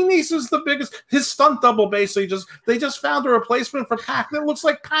 Tony Nese is the biggest. His stunt double, basically, they just found a replacement for Pac that looks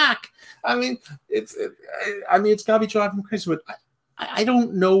like Pac. I mean, it's got to be driving me crazy. But I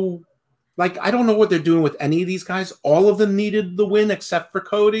don't know. Like, I don't know what they're doing with any of these guys. All of them needed the win except for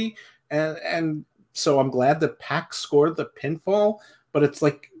Cody, and so I'm glad that Pac scored the pinfall. But it's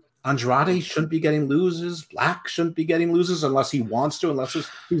like, Andrade shouldn't be getting loses. Black shouldn't be getting loses unless he wants to, unless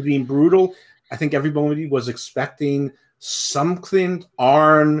he's being brutal. I think everybody was expecting something.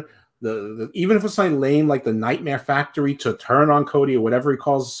 Arn, even if it's something lame like the Nightmare Factory to turn on Cody or whatever he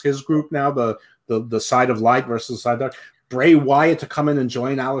calls his group now, the side of light versus the side of dark. Bray Wyatt to come in and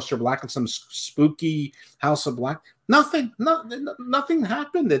join Aleister Black in some spooky House of Black. Nothing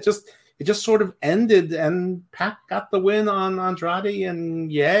happened. It just sort of ended, and Pac got the win on Andrade,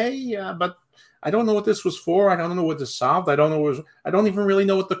 and yay! But I don't know what this was for. I don't know what this solved. I don't even really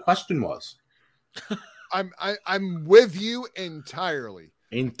know what the question was. I'm with you entirely.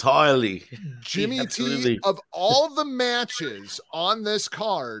 Jimmy T, of all the matches on this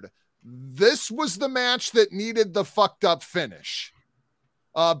card, this was the match that needed the fucked up finish.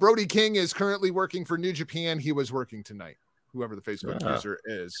 Brody King is currently working for New Japan. He was working tonight. Whoever the Facebook user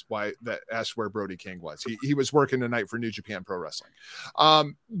is, why that asked where Brody King was. He was working tonight for New Japan Pro Wrestling.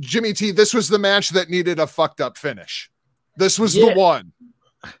 Jimmy T, this was the match that needed a fucked up finish. This was the one.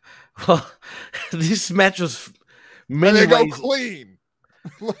 Well, this match was and they go clean.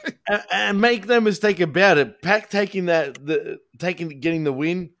 and make no mistake about it, Pac getting the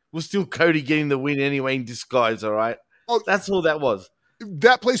win was still Cody getting the win anyway in disguise. All right, that's all that was.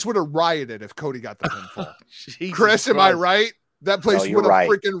 That place would have rioted if Cody got the pinfall. Chris, am I right? That place would have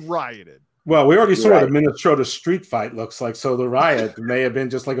freaking rioted. Well, we already saw what a Minnesota street fight looks like, so the riot may have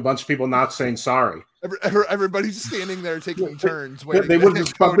been just like a bunch of people not saying sorry. Everybody's standing there taking turns. They would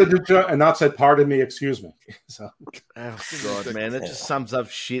have bumped into each other and not said, "Pardon me, excuse me." So, oh God, man, that just sums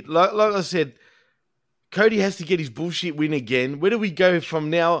up shit. Like I said, Cody has to get his bullshit win again. Where do we go from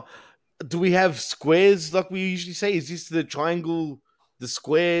now? Do we have squares like we usually say? Is this the triangle? The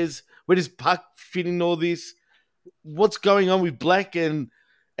squares? Where does Pac fit in all this? What's going on with Black and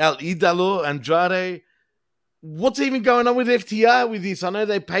El Idolo, Andrade? What's even going on with FTR with this? I know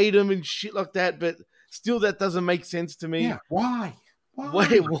they paid him and shit like that, but still that doesn't make sense to me. Yeah, why?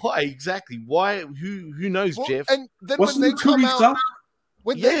 Why exactly? Why? Who knows, Jeff? And then Wasn't when they come out, up?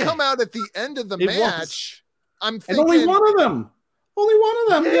 they come out at the end of the match, I'm thinking and only one of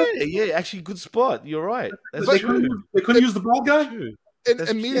them. Yeah, actually, good spot. You're right. That's they true. couldn't use the bald guy. True. And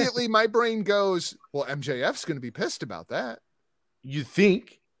immediately my brain goes, well, MJF's going to be pissed about that. You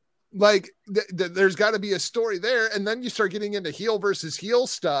think? Like, there's got to be a story there. And then you start getting into heel versus heel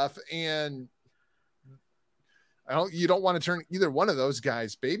stuff. And you don't want to turn either one of those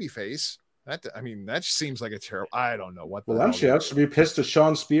guys babyface. That just seems like a terrible. I don't know what. Well, MJF should be pissed at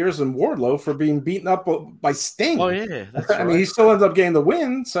Shawn Spears and Wardlow for being beaten up by Sting. Oh, yeah. That's I mean, he still ends up getting the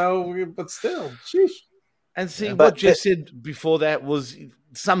win. So, but still, sheesh. And see, what Jeff said before that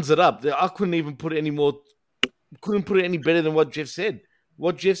sums it up. I couldn't even put it any better than what Jeff said.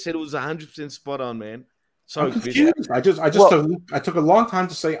 What Jeff said was 100% spot on, man. So I'm confused. I took a long time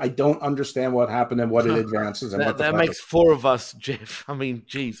to say I don't understand what happened and what it advances and that makes four of us, Jeff. I mean,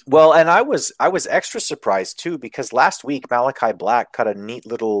 geez. Well, and I was extra surprised too because last week Malachi Black cut a neat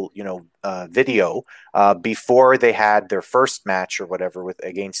little video before they had their first match or whatever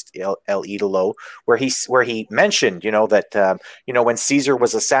against El Idolo, where he mentioned that when Caesar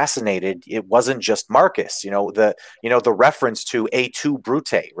was assassinated, it wasn't just Marcus. The reference to A2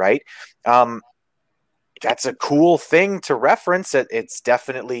 Brute, right? That's a cool thing to reference. It's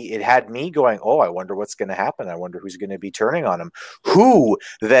definitely, it had me going, oh, I wonder what's going to happen. I wonder who's going to be turning on him. Who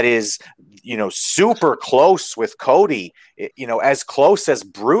that is, super close with Cody, as close as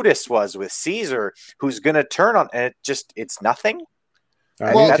Brutus was with Caesar, who's going to turn on, and it's nothing.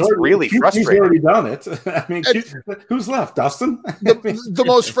 That's really frustrating. He's already done it. I mean, who's left? Dustin? The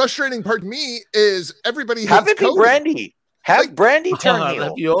most frustrating part to me is everybody hates Cody. Have it be Brandy. Have Brandy turn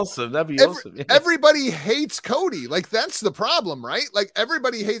heel. That'd be awesome. Yeah. Everybody hates Cody. Like, that's the problem, right? Like,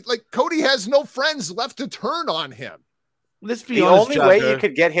 everybody hates. Like, Cody has no friends left to turn on him. Let's be honest. The only way you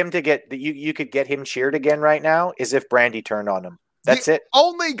could get him to you could get him cheered again right now is if Brandy turned on him. That's the it.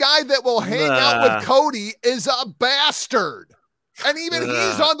 only guy that will hang out Nah. with Cody is a bastard. And even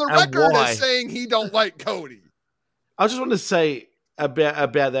he's on the And record why? as saying he don't like Cody. I just want to say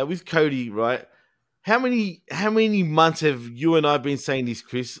about that with Cody, right? How many months have you and I been saying this,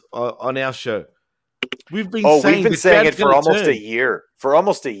 Chris, on our show? We've been We've been the saying it crowd's for gonna almost a turn. year. For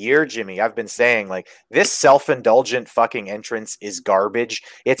almost a year, Jimmy, I've been saying like this self-indulgent fucking entrance is garbage.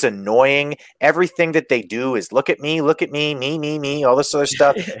 It's annoying. Everything that they do is look at me, me, all this other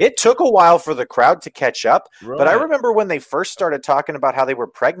stuff. It took a while for the crowd to catch up, but I Right. remember when they first started talking about how they were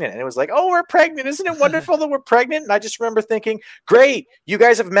pregnant, and it was like, "Oh, we're pregnant! Isn't it wonderful that we're pregnant?" And I just remember thinking, "Great, you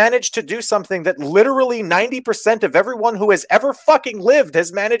guys have managed to do something that literally 90% of everyone who has ever fucking lived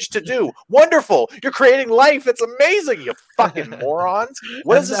has managed to do. Wonderful! You're creating life. It's amazing, you fucking morons."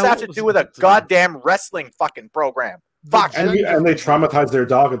 What does And this that have to was do with a awesome. goddamn wrestling fucking program? Fuck. And they traumatize their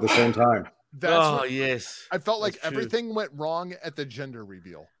dog at the same time. That's Oh what, yes. I felt like That's true. everything went wrong at the gender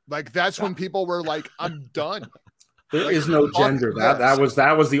reveal. Like that's when people were like, "I'm done." There Like, is no fuck gender. this.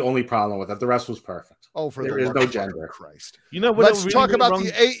 That was the only problem with it. The rest was perfect. Oh, for There the is love no of gender. Christ. You know what? Let's really talk went about wrong?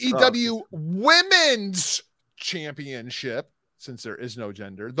 the AEW Women's Championship, since there is no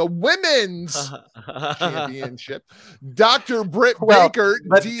gender. The Women's Championship. Dr. Britt Well, Baker,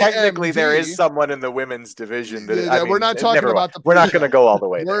 But technically, there DMD. is someone in the women's division that Yeah, we're not talking never mind. about the We're not pre-show. going to go all the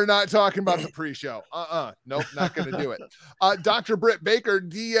way. We're not talking about the pre-show. Nope, not going to do it. Dr. Britt Baker,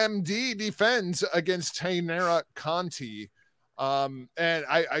 DMD, defends against Tainara Conti. And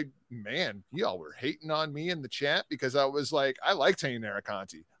I man, y'all were hating on me in the chat because I was like, I like Tainara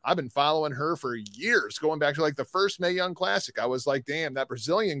Conti. I've been following her for years, going back to like the first Mae Young Classic. I was like, damn, that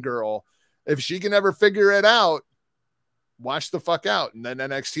Brazilian girl, if she can ever figure it out, watch the fuck out. And then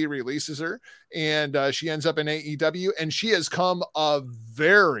NXT releases her and she ends up in AEW, and she has come a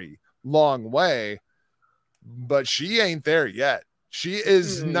very long way, but she ain't there yet. She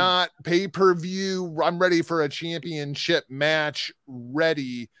is not pay-per-view. I'm ready for a championship match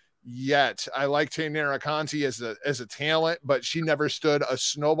ready yet. I like Tainara Conti as a talent, but she never stood a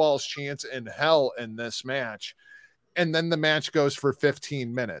snowball's chance in hell in this match. And then the match goes for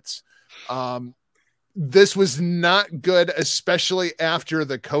 15 minutes. This was not good, especially after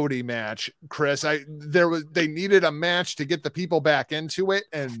the Cody match, Chris. They needed a match to get the people back into it,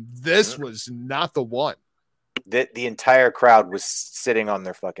 and this was not the one. The entire crowd was sitting on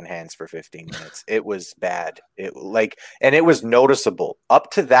their fucking hands for 15 minutes. It was bad. And it was noticeable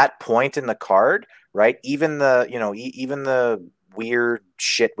up to that point in the card, right? Even the weird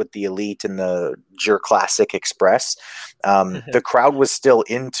shit with the Elite and the Jur Classic Express, the crowd was still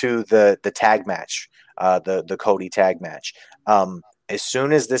into the tag match, the Cody tag match. As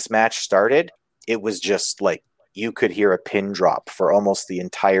soon as this match started, it was just like you could hear a pin drop for almost the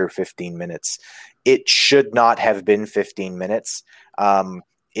entire 15 minutes. It should not have been 15 minutes.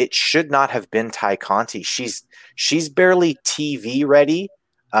 It should not have been Ty Conti. She's barely TV ready.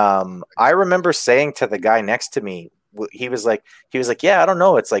 I remember saying to the guy next to me, he was like, yeah, I don't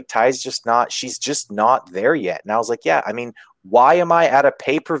know. It's like she's just not there yet. And I was like, yeah, I mean, why am I at a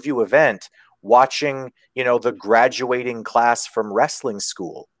pay-per-view event watching, the graduating class from wrestling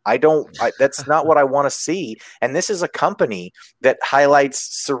school? That's not what I want to see. And this is a company that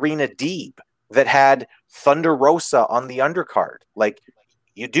highlights Serena Deeb, that had Thunder Rosa on the undercard. Like,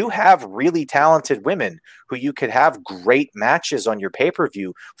 you do have really talented women who you could have great matches on your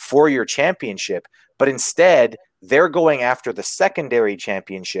pay-per-view for your championship, but instead they're going after the secondary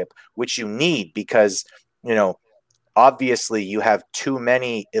championship, which you need because, obviously you have too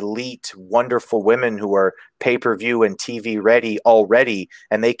many elite, wonderful women who are pay-per-view and TV ready already,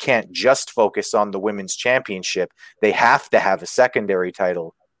 and they can't just focus on the women's championship. They have to have a secondary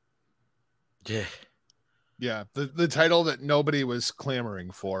title. Yeah, the title that nobody was clamoring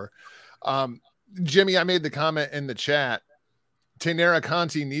for. Jimmy, I made the comment in the chat. Tainara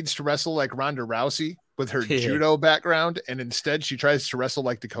Conti needs to wrestle like Ronda Rousey with her judo background, and instead she tries to wrestle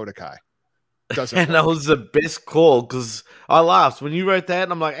like Dakota Kai. Doesn't And that was the best call because I laughed when you wrote that,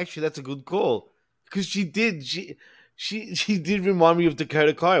 and I'm like, actually, that's a good call because she did remind me of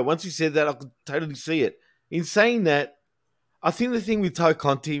Dakota Kai. Once you said that, I could totally see it. In saying that, I think the thing with Ty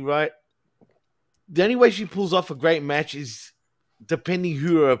Conti, right? The only way she pulls off a great match is depending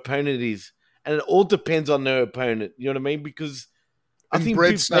who her opponent is. And it all depends on her opponent. You know what I mean? Because I think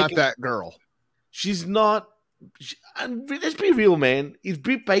Britt's Britt not Baker, that girl. She's not. And let's be real, man. Is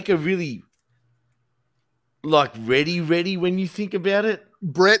Britt Baker really ready when you think about it?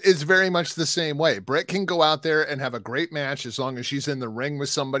 Britt is very much the same way. Britt can go out there and have a great match as long as she's in the ring with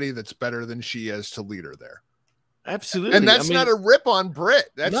somebody that's better than she is to lead her there. Absolutely. And that's not a rip on Britt.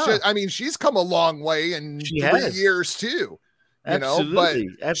 That's No. just, she's come a long way in 3 years too. you know, but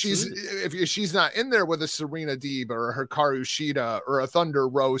Absolutely. if she's not in there with a Serena Deeb or a Hikaru Shida or a Thunder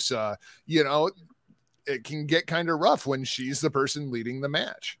Rosa, you know, it can get kind of rough when she's the person leading the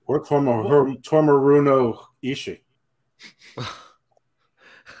match. Or Tomoruno Ishii.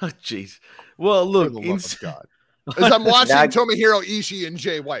 Oh, jeez. Well, look, For the love of God. As I'm watching Tomohiro Ishii and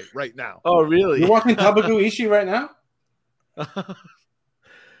Jay White right now. Oh, really? You're watching Tabagu Ishii right now?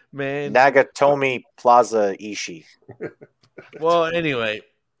 Man. Nagatomi Plaza Ishii. Well, anyway,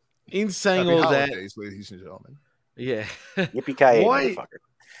 in saying Happy all holidays, ladies and gentlemen. that, yeah. Yippee-ki-yay, Why-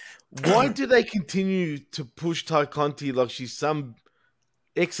 motherfucker. Why do they continue to push Tai Conti like she's some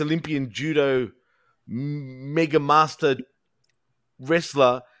ex-Olympian judo mega master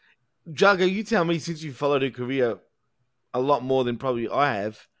wrestler? Jago, you tell me, since you followed her career a lot more than probably I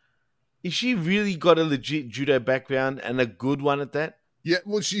have, is she really got a legit judo background and a good one at that? Yeah,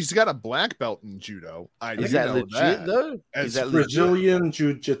 well, she's got a black belt in judo. I Is do that know legit that. though? As Is that legit? Brazilian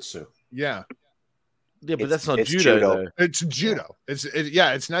Jiu-Jitsu. Yeah, Yeah, but It's- that's not it's judo, judo. though. it's judo.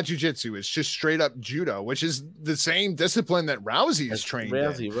 It's not jujitsu. It's just straight up judo, which is the same discipline that Rousey is That's trained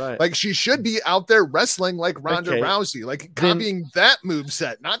Rousey, in. right? Like she should be out there wrestling like Ronda Okay. Rousey, like Then- copying that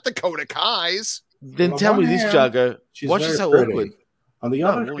moveset, not Dakota Kai's. Then On the tell me one this, hand, Jago. She's Why is she very so pretty. awkward? On the Oh,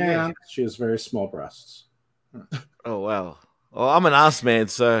 other well, yeah. hand, she has very small breasts. Oh wow. Oh, I'm an ass man,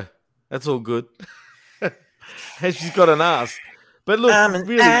 so that's all good. And she's got an ass. But look, I'm an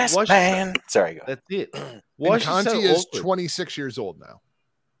really, ass why she- man. Sorry, go. that's it. Why And is she Conti so is awkward? 26 years old now.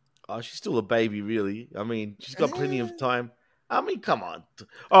 Oh, she's still a baby, really. I mean, she's got plenty of time. I mean, come on.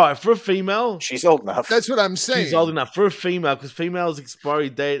 All right, for a female, She's old enough. That's what I'm saying. she's old enough. For a female, because females expiry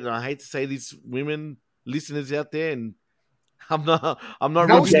date, and I hate to say this, women listeners out there, and I'm not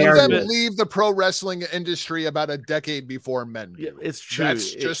Most ripping of dare them you. leave the pro wrestling industry about a decade before men do. Yeah, it's true.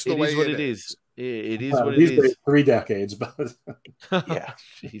 That's just the it way is what it it is. It is Well, what it these is. days, 3 decades, but Yeah.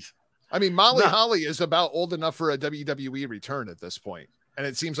 Jeez. I mean, Molly No. Holly is about old enough for a WWE return at this point, and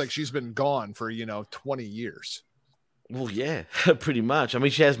it seems like she's been gone for 20 years. Well, yeah, pretty much. I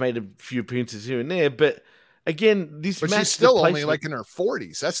mean, she has made a few appearances here and there, but again, this But match, she's still the only placement- like in her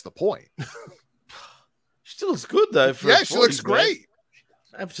 40s. That's the point. she still looks good though. For Yeah, her she looks 40s, man. great.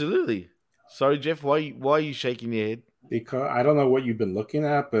 Absolutely. Sorry, Jeff. Why are you shaking your head? because I don't know what you've been looking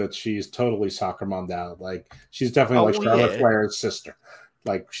at, but she's totally soccer mom down. Like she's definitely like Charlotte yeah. Flair's sister.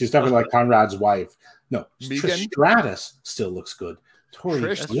 Like she's definitely like Conrad's wife. No, Megan? Trish Stratus still looks good. Tori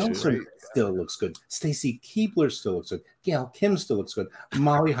Trish looks Wilson great. still looks good. Stacy Keebler still looks good. Gail Kim still looks good.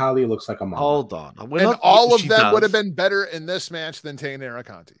 Molly Holly looks like a mom. Hold on. We're And not, all of she them would have does. been better in this match than Taynara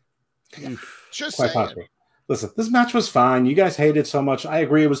Conti. Just Quite saying. possible. Listen, this match was fine. You guys hated so much. I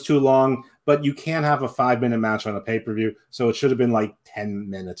agree it was too long, but you can't have a 5-minute match on a pay-per-view, so it should have been like 10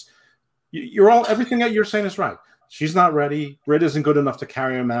 minutes. Everything that you're saying is right. She's not ready. Britt isn't good enough to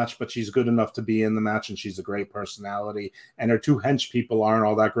carry a match, but she's good enough to be in the match, and she's a great personality. And her 2 hench people aren't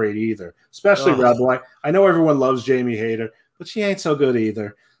all that great either, especially Ugh. Red Boy. I know everyone loves Jamie Hayter, but she ain't so good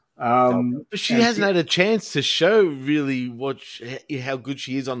either. But she and hasn't had a chance to show really how good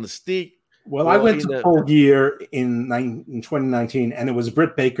she is on the stick. Well, I Well, went in to the- Full Gear in 2019, and it was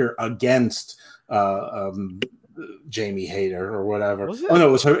Britt Baker against Jamie Hayter or whatever. Was it? Oh no,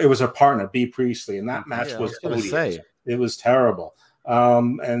 it was her partner, B Priestley, and that match Yeah, I was was gonna odious. say. It was terrible.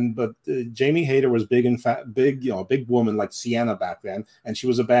 But Jamie Hayter was big and fat, big woman like Sienna back then, and she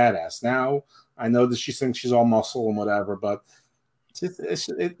was a badass. Now I know that she thinks she's all muscle and whatever, but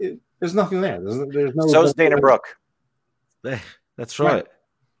there's nothing there. There's no. So's Dana Brooke. That's right.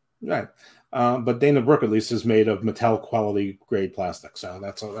 Right. But Dana Brooke at least is made of Mattel quality grade plastic, so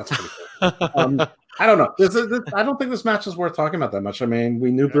that's pretty cool. I don't know. I don't think this match is worth talking about that much. I mean,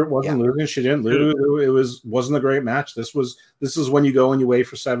 we knew Britt wasn't losing; she didn't lose. It wasn't a great match. This is when you go and you wait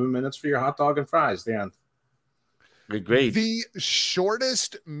for 7 minutes for your hot dog and fries. The end. Agreed. The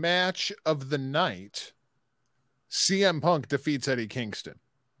shortest match of the night, CM Punk defeats Eddie Kingston.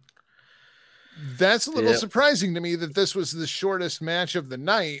 That's a little Yep. surprising to me that this was the shortest match of the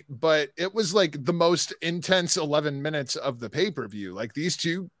night, but it was like the most intense 11 minutes of the pay-per-view. Like these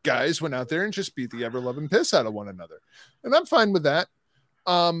two guys went out there and just beat the ever-loving piss out of one another. And I'm fine with that.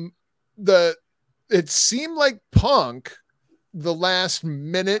 It seemed like Punk, the last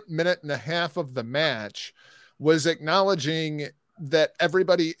minute and a half of the match, was acknowledging that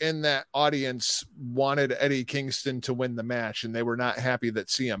everybody in that audience wanted Eddie Kingston to win the match, and they were not happy that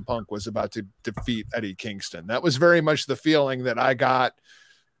CM Punk was about to defeat Eddie Kingston. That was very much the feeling that I got.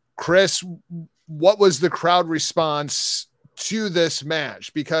 Chris, what was the crowd response to this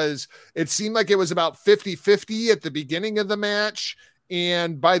match? Because it seemed like it was about 50-50 at the beginning of the match,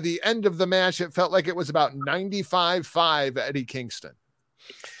 And by the end of the match, it felt like it was about 95-5 Eddie Kingston.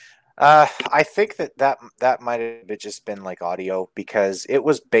 I think that might have just been like audio, because it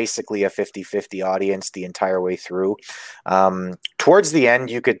was basically a 50-50 audience the entire way through. Towards the end,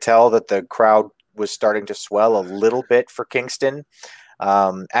 you could tell that the crowd was starting to swell a little bit for Kingston.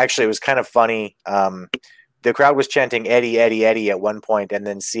 Actually, it was kind of funny. The crowd was chanting Eddie, Eddie, Eddie at one point, and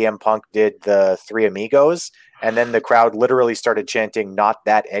then CM Punk did the Three Amigos, and then the crowd literally started chanting "Not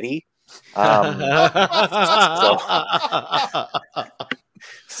that Eddie."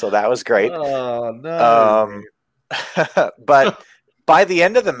 So that was great. Oh no! But by the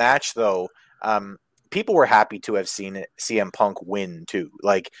end of the match, though, people were happy to have seen CM Punk win too.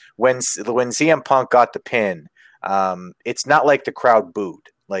 Like when CM Punk got the pin, it's not like the crowd booed.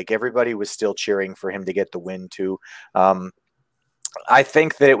 Like everybody was still cheering for him to get the win too. I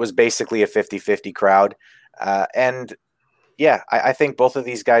think that it was basically a 50-50 crowd. And yeah, I think both of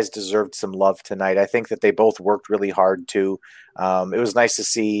these guys deserved some love tonight. I think that they both worked really hard too. It was nice to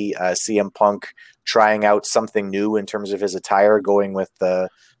see CM Punk trying out something new in terms of his attire, going with the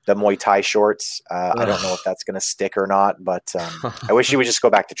Muay Thai shorts. I don't know if that's going to stick or not, but I wish he would just go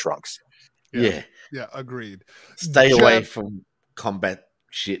back to trunks. Yeah, agreed. Stay Jeff, away from combat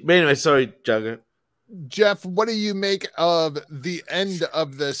shit. But anyway, sorry, Jugger. Jeff, what do you make of the end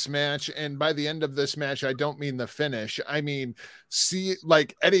of this match? And by the end of this match, I don't mean the finish. I mean,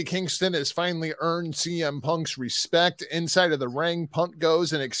 like Eddie Kingston has finally earned CM Punk's respect. Inside of the ring, Punk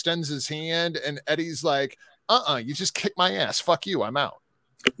goes and extends his hand, and Eddie's like, you just kicked my ass. Fuck you. I'm out.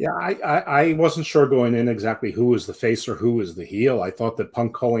 Yeah, I wasn't sure going in exactly who was the face or who was the heel. I thought that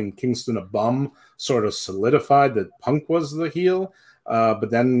Punk calling Kingston a bum sort of solidified that Punk was the heel.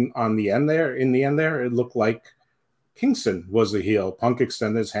 But then in the end there, it looked like Kingston was the heel. Punk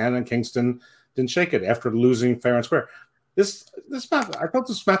extended his hand and Kingston didn't shake it after losing fair and square. This match, I thought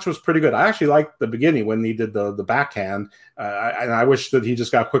this match was pretty good. I actually liked the beginning when he did the backhand, and I wish that he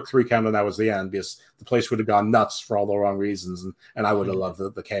just got a quick 3 count and that was the end, because the place would have gone nuts for all the wrong reasons, and I would have loved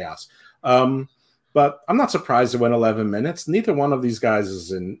the chaos. But I'm not surprised it went 11 minutes. Neither one of these guys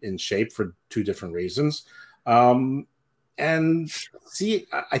is in shape for 2 different reasons. And see,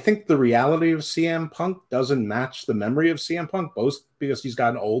 I think the reality of CM Punk doesn't match the memory of CM Punk, both because he's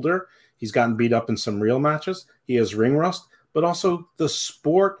gotten older, he's gotten beat up in some real matches, he has ring rust, but also the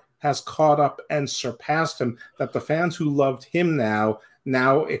sport has caught up and surpassed him, that the fans who loved him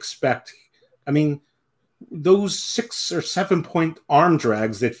now expect. I mean, those 6 or 7 point arm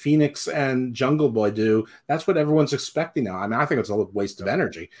drags that Phoenix and Jungle Boy do, that's what everyone's expecting now. I mean, I think it's a waste of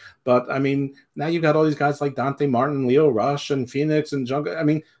energy. But, I mean, now you've got all these guys like Dante Martin, Leo Rush, and Phoenix and Jungle. I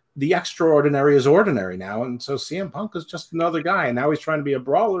mean, the extraordinary is ordinary now. And so CM Punk is just another guy. And now he's trying to be a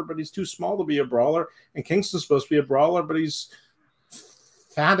brawler, but he's too small to be a brawler. And Kingston's supposed to be a brawler, but he's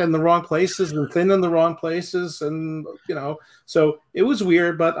fat in the wrong places and thin in the wrong places, and so it was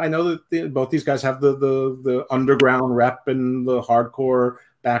weird. But I know that both these guys have the underground rep and the hardcore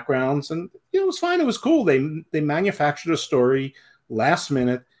backgrounds, and it was fine. It was cool. They manufactured a story last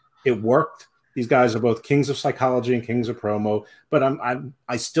minute. It worked. These guys are both kings of psychology and kings of promo. But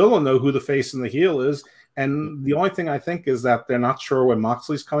I still don't know who the face and the heel is. And the only thing I think is that they're not sure when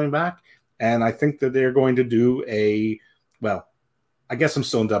Moxley's coming back, and I think that they're going to do I guess I'm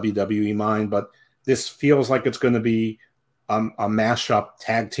still in WWE mind, but this feels like it's going to be a mashup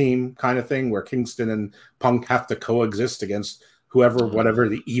tag team kind of thing where Kingston and Punk have to coexist against whatever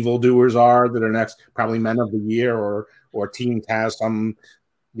the evildoers are that are next, probably Men of the Year or Team Taz.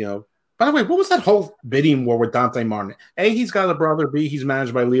 By the way, what was that whole bidding war with Dante Martin? A, he's got a brother. B, he's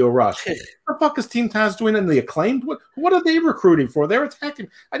managed by Leo Rush. What the fuck is Team Taz doing in the Acclaimed? What are they recruiting for? They're attacking.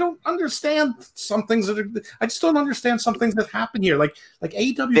 I don't understand some things I just don't understand some things that happen here. Like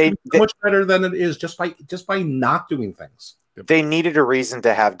AEW is much better than it is just by not doing things. They needed a reason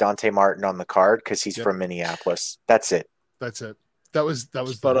to have Dante Martin on the card because he's from Minneapolis. That's it. That was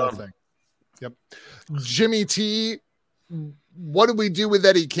the whole thing. Yep. Jimmy T, what do we do with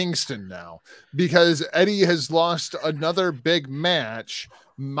Eddie Kingston now? Because Eddie has lost another big match.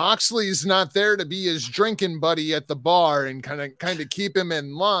 Moxley's not there to be his drinking buddy at the bar and kind of keep him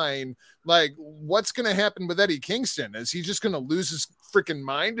in line. Like, what's going to happen with Eddie Kingston? Is he just going to lose his freaking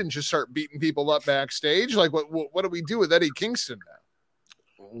mind and just start beating people up backstage? Like, what do we do with Eddie Kingston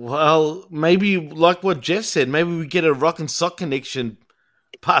now? Well, maybe like what Jeff said, maybe we get a Rock and Sock Connection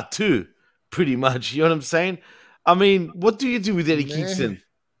part 2, pretty much. You know what I'm saying? I mean, what do you do with Eddie Kingston?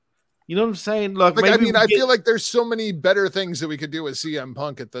 You know what I'm saying? Like I feel like there's so many better things that we could do with CM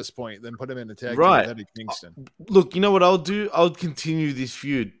Punk at this point than put him in a tag team with Eddie Kingston. Look, you know what I'll do? I'll continue this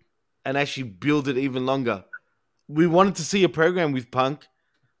feud and actually build it even longer. we wanted to see a program with Punk.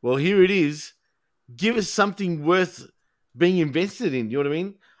 Well, here it is. Give us something worth being invested in. You know what I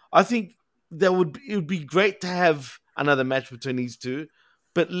mean? I think it would be great to have another match between these two,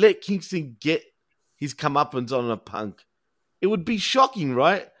 but let Kingston get his comeuppance on a Punk. It would be shocking,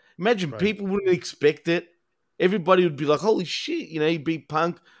 right? Imagine people wouldn't expect it. Everybody would be like, holy shit, he beat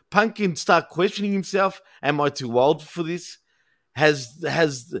Punk. Punk can start questioning himself. Am I too old for this? Has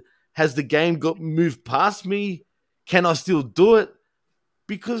the game moved past me? Can I still do it?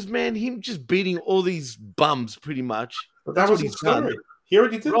 Because, man, him just beating all these bums pretty much. But that was his story. He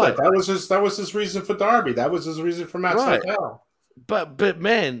already did that. That was his reason for Darby. That was his reason for Matt Sydal. But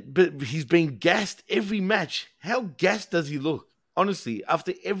he's been gassed every match. How gassed does he look? Honestly,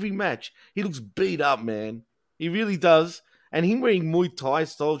 after every match, he looks beat up, man. He really does. And him wearing Muay Thai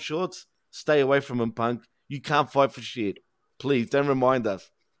style shorts, stay away from him, Punk. You can't fight for shit. Please don't remind us.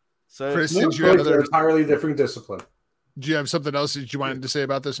 So, Chris, did you have an entirely different discipline? Do you have something else that you wanted to say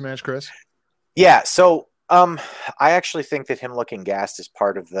about this match, Chris? Yeah. So, I actually think that him looking gassed is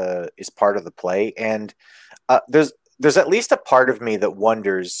part of the play, and there's at least a part of me that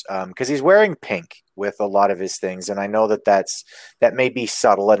wonders because he's wearing pink with a lot of his things, and I know that may be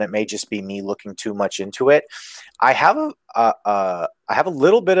subtle, and it may just be me looking too much into it. I have a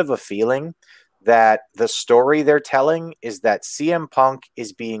little bit of a feeling that the story they're telling is that CM Punk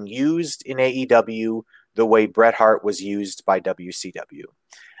is being used in AEW the way Bret Hart was used by WCW.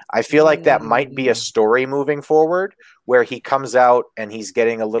 I feel like that might be a story moving forward where he comes out and he's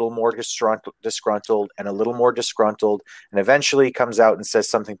getting a little more disgruntled and a little more disgruntled, and eventually comes out and says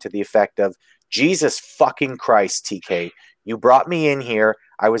something to the effect of, Jesus fucking Christ, TK, you brought me in here.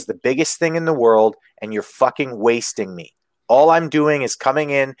 I was the biggest thing in the world and you're fucking wasting me. All I'm doing is coming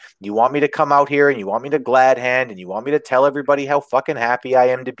in. You want me to come out here and you want me to glad hand and you want me to tell everybody how fucking happy I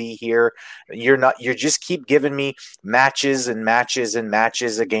am to be here. You just keep giving me matches and matches and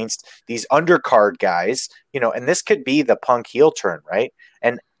matches against these undercard guys, and this could be the Punk heel turn, right?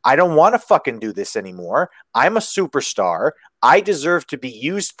 And I don't want to fucking do this anymore. I'm a superstar. I deserve to be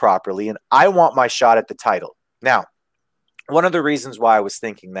used properly and I want my shot at the title. Now, one of the reasons why I was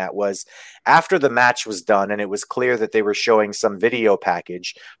thinking that was after the match was done and it was clear that they were showing some video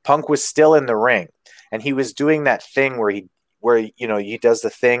package, Punk was still in the ring and he was doing that thing where he does the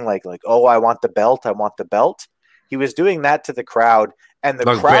thing like, oh, I want the belt. I want the belt. He was doing that to the crowd and the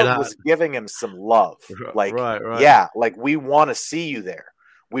crowd was giving him some love. Like, right. Yeah, like we want to see you there.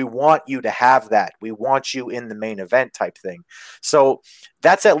 We want you to have that. We want you in the main event type thing. So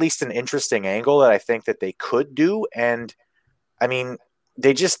that's at least an interesting angle that I think that they could do. And I mean,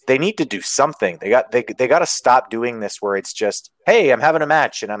 they need to do something. They got to stop doing this where it's just, hey, I'm having a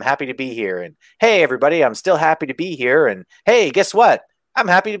match and I'm happy to be here. And hey, everybody, I'm still happy to be here. And hey, guess what? I'm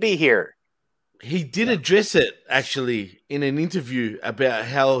happy to be here. He did address it actually in an interview about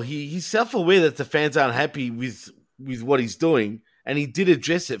how he's self-aware that the fans aren't happy with what he's doing. And he did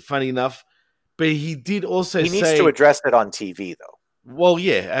address it, funny enough. But he did also say... He needs to address it on TV, though. Well,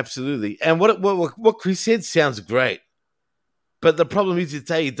 yeah, absolutely. And what Chris said sounds great. But the problem is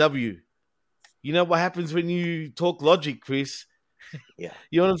it's AEW. You know what happens when you talk logic, Chris? Yeah.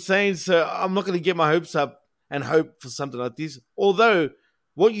 You know what I'm saying? So I'm not going to get my hopes up and hope for something like this. Although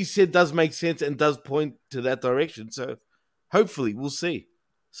what you said does make sense and does point to that direction. So hopefully we'll see.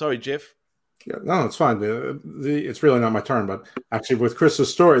 Sorry, Jeff. Yeah, no, it's fine. It's really not my turn. But actually with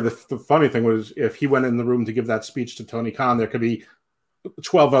Chris's story, the funny thing was if he went in the room to give that speech to Tony Khan, there could be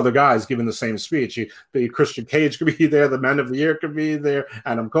 12 other guys giving the same speech. Christian Cage could be there. The Men of the Year could be there.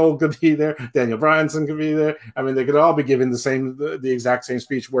 Adam Cole could be there. Daniel Bryanson could be there. I mean, they could all be giving the exact same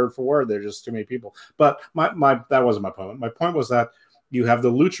speech word for word. There's just too many people. But that wasn't my point. My point was that you have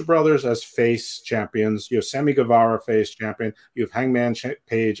the Lucha Brothers as face champions. You have Sammy Guevara face champion. You have Hangman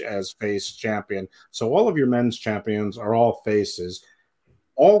Page as face champion. So all of your men's champions are all faces.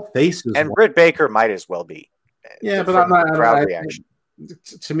 All faces. And Britt Baker might as well be. Yeah, but I'm not. Crowd reaction.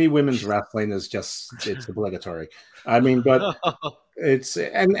 To me, women's wrestling is it's obligatory. I mean, but it's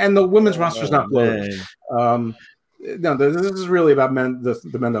and the women's roster is not bloated. No, this is really about men.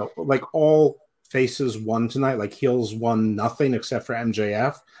 The men that like all faces won tonight. Like heels won nothing except for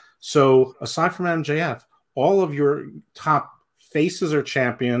MJF. So aside from MJF, all of your top faces are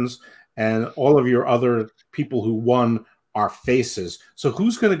champions, and all of your other people who won are faces. So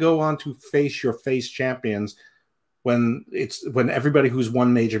who's going to go on to face your face champions? When everybody who's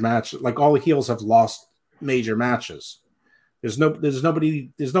won major match, like all the heels have lost major matches. There's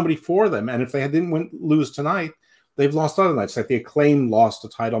nobody for them. And if they didn't lose tonight, they've lost other nights. Like the Acclaim lost a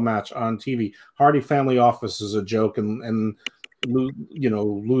title match on TV. Hardy Family Office is a joke, and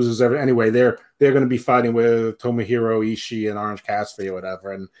loses anyway. They're going to be fighting with Tomohiro Ishii and Orange Cassidy or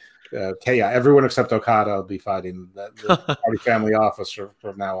whatever, and everyone except Okada will be fighting the Party Family Office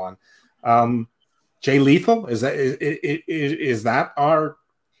from now on. Jay Lethal, is that our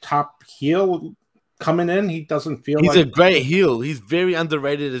top heel coming in? He doesn't feel He's like a great heel. He's very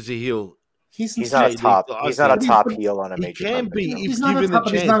underrated as a heel. He's not a top. He's not a top heel on a He major. can be company. if he's not a given top, the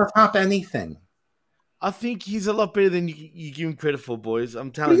but he's chance. not a top anything. I think he's a lot better than you give him credit for, boys. I'm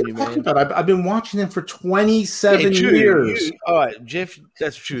What are telling you you, talking man. about? I've been watching him for 27 true. years. All right, Jeff,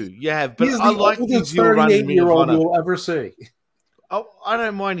 that's true. You have, but He's I the like his oldest heel run in Ring of 38-year-old Honor. you'll ever see. I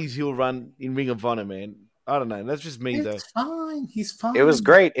don't mind his heel run in Ring of Honor, man. I don't know. That's just me, though. It's fine. He's fine. It was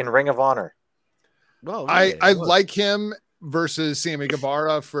great in Ring of Honor. Well, I yeah, it was. like him versus Sammy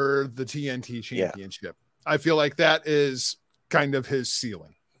Guevara for the TNT Championship. I feel like that is kind of his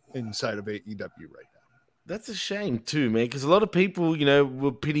ceiling inside of AEW right now. That's a shame too, man, because a lot of people,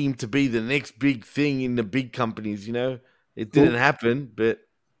 were pitting him to be the next big thing in the big companies. It didn't happen, but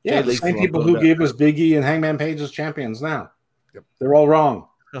Yeah, Jay the same Lethal, people I'm who talking gave us Big E and Hangman Page as champions now. Yep. They're all wrong.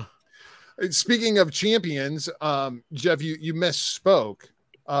 Speaking of champions, Jeff, you misspoke.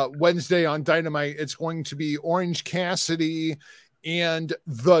 Wednesday on Dynamite, it's going to be Orange Cassidy and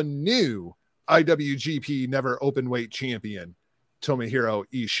the new IWGP Never Openweight champion, Tomohiro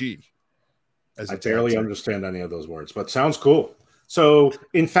Ishii. I barely understand any of those words, but sounds cool. So,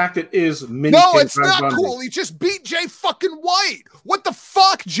 in fact, it is mini. No, King it's not Kong Bundy. cool. He just beat Jay fucking White. What the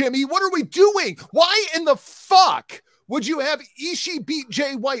fuck, Jimmy? What are we doing? Why in the fuck would you have Ishii beat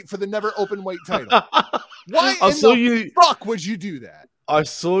Jay White for the Never Openweight title? Why I in saw the you. fuck would you do that? I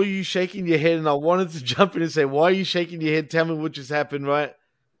saw you shaking your head, and I wanted to jump in and say, "Why are you shaking your head? Tell me what just happened." Right?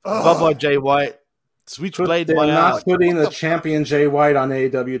 Bye bye, Jay White. Switchblade. They're my not ass. putting a champion Jay White on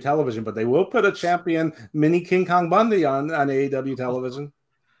AEW television, but they will put a champion Mini King Kong Bundy on AEW television.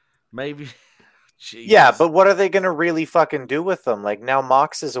 Maybe. Jeez. Yeah, but what are they going to really fucking do with them? Like now,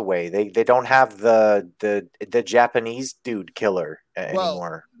 Mox is away. They don't have the Japanese dude killer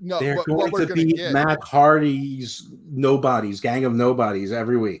anymore. No, They're what going we're to gonna beat get, Matt Hardy's nobodies, gang of nobodies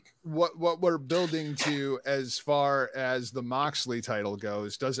every week. what we're building to as far as the Moxley title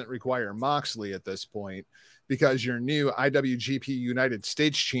goes doesn't require Moxley at this point, because your new IWGP United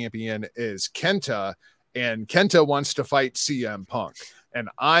States champion is Kenta, and Kenta wants to fight CM Punk. And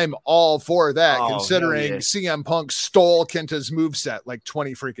I'm all for that, Oh, considering hell yeah. CM Punk stole Kenta's moveset like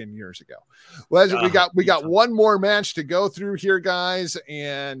 20 freaking years ago. Well, we got yeah. one more match to go through here, guys,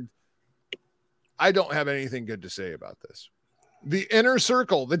 and I don't have anything good to say about this. The Inner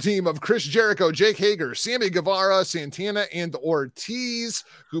Circle, the team of Chris Jericho, Jake Hager, Sammy Guevara, Santana, and Ortiz,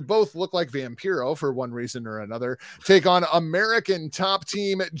 who both look like Vampiro for one reason or another, take on American Top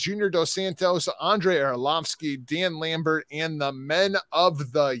Team, Junior Dos Santos, Andre Arlovsky, Dan Lambert, and the Men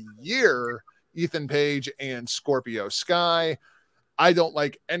of the Year, Ethan Page and Scorpio Sky. I don't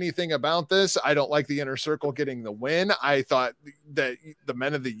like anything about this. I don't like the Inner Circle getting the win. I thought that the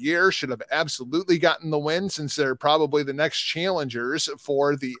Men of the Year should have absolutely gotten the win, since they're probably the next challengers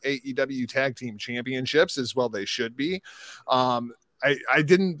for the AEW Tag Team Championships, as well they should be. I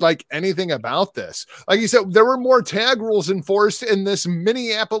didn't like anything about this. Like you said, there were more tag rules enforced in this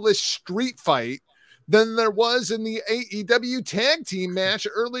Minneapolis street fight than there was in the AEW Tag Team match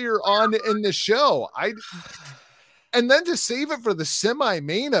earlier on in the show. And then to save it for the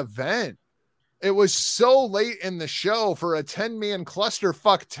semi-main event, it was so late in the show for a 10-man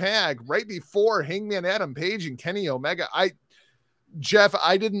clusterfuck tag right before Hangman Adam Page and Kenny Omega. Jeff,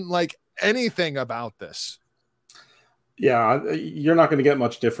 I didn't like anything about this. Yeah, you're not going to get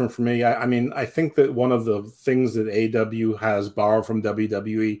much different from me. I mean, I think that one of the things that AEW has borrowed from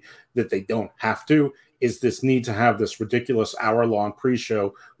WWE that they don't have to is this need to have this ridiculous hour-long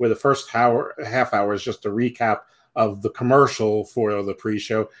pre-show where the first half hour is just a recap of the commercial for the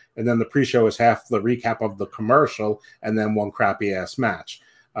pre-show, and then the pre-show is half the recap of the commercial, and then one crappy-ass match.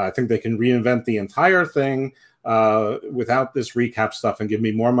 I think they can reinvent the entire thing without this recap stuff and give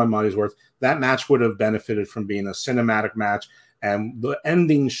me more of my money's worth. That match would have benefited from being a cinematic match, and the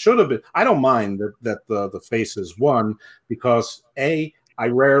ending should have been. I don't mind that the faces won, because I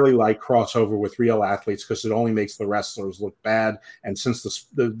rarely like crossover with real athletes because it only makes the wrestlers look bad. And since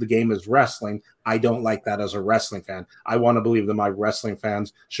the game is wrestling, I don't like that as a wrestling fan. I want to believe that my wrestling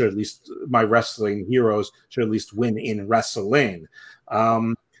fans should at least, my wrestling heroes should at least win in wrestling.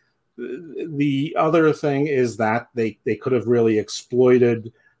 The other thing is that they could have really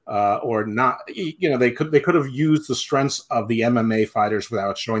exploited or not, they could have used the strengths of the MMA fighters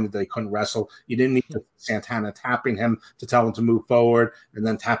without showing that they couldn't wrestle. You didn't need Santana tapping him to tell him to move forward and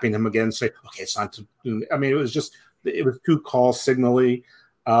then tapping him again and say, okay, it's time to do. I mean, it was just it was too call signally.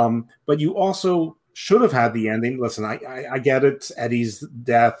 But you also should have had the ending. Listen, I get it. It's Eddie's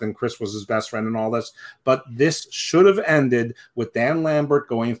death and Chris was his best friend and all this, but this should have ended with Dan Lambert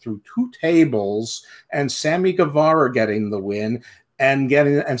going through 2 tables and Sammy Guevara getting the win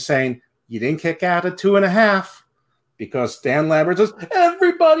and saying, you didn't kick out at 2.5. Because Dan Lambert says,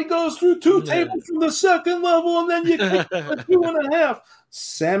 everybody goes through 2 tables from the second level and then you kick out at 2.5.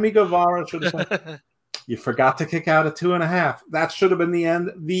 Sammy Guevara should have said, you forgot to kick out at 2.5. That should have been the end.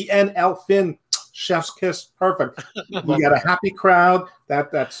 The end, El Finn, chef's kiss, perfect. You got a happy crowd.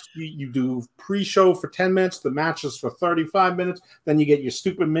 That's you do pre-show for 10 minutes. The match is for 35 minutes. Then you get your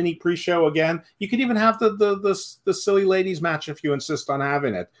stupid mini pre-show again. You could even have the silly ladies match if you insist on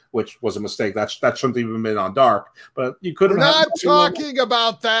having it, which was a mistake. That shouldn't even been on Dark. But you could have. We're not talking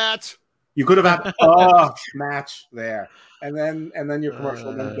about that. You could have had a match there. And then your commercial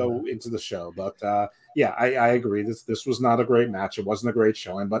and then go into the show. But yeah, I agree. This was not a great match. It wasn't a great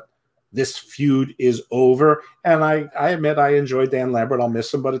showing, but this feud is over. And I admit I enjoy Dan Lambert. I'll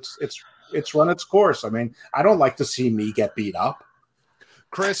miss him, but it's run its course. I mean, I don't like to see me get beat up.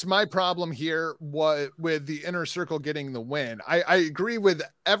 Chris, my problem here was with the Inner Circle getting the win. I agree with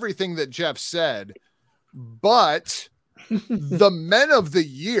everything that Jeff said, but the Men of the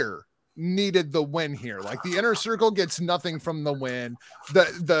Year needed the win here. Like the Inner Circle gets nothing from the win.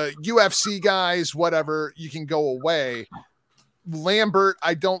 The UFC guys, whatever, you can go away. Lambert,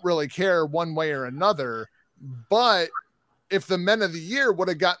 I don't really care one way or another, but if the Men of the Year would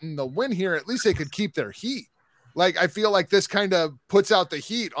have gotten the win here, at least they could keep their heat. Like, I feel like this kind of puts out the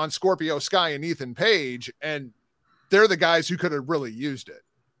heat on Scorpio Sky and Ethan Page, and they're the guys who could have really used it.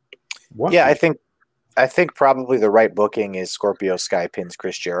 What? Yeah, I think probably the right booking is Scorpio Sky pins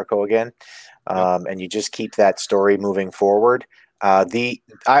Chris Jericho again, and you just keep that story moving forward.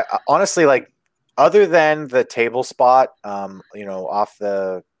 I honestly, like, other than the table spot, off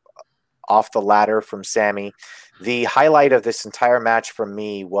the ladder from Sammy, the highlight of this entire match from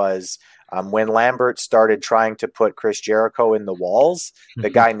me was when Lambert started trying to put Chris Jericho in the walls. The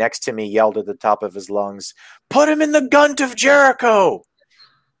guy next to me yelled at the top of his lungs, "Put him in the Gunt of Jericho!"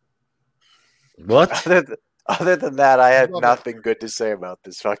 What? Other than that, I had nothing good to say about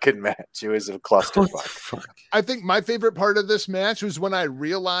this fucking match. It was a clusterfuck. I think my favorite part of this match was when I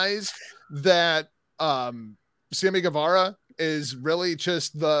realized that Sammy Guevara is really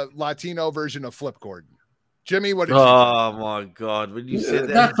just the Latino version of Flip Gordon. Jimmy, what did you think? Oh my God. When you said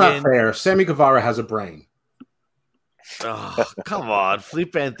that That's again, not fair. Sammy Guevara has a brain. oh, come on.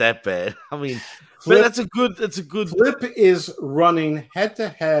 Flip ain't that bad. I mean, but that's a good Flip is running head to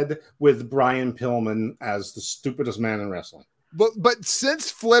head with Brian Pillman as the stupidest man in wrestling. But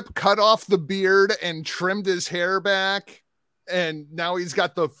since Flip cut off the beard and trimmed his hair back, and now he's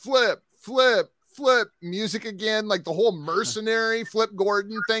got the flip music again, like the whole mercenary Flip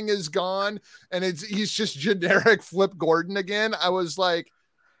Gordon thing is gone, and he's just generic Flip Gordon again. I was like,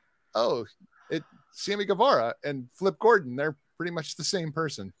 oh, Sammy Guevara and Flip Gordon, they're pretty much the same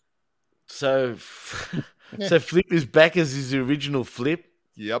person. So Flip is back as his original Flip.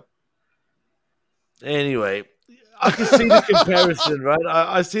 Yep. Anyway, I can see the comparison, right?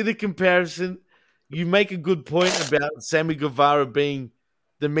 I see the comparison. You make a good point about Sammy Guevara being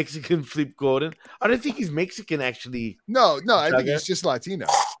the Mexican Flip Gordon. I don't think he's Mexican, actually. No, I think he's just Latino.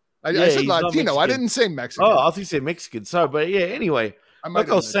 I said Latino. I didn't say Mexican. Oh, I think he said Mexican. Sorry, but yeah, anyway. Like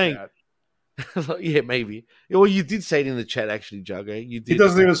I was saying. Yeah, maybe. Well, you did say it in the chat, actually, Juggo. You did. He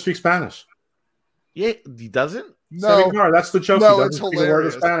doesn't even speak Spanish. Yeah, he doesn't? Sammy Guevara, that's the joke. No, he it's doesn't speak a word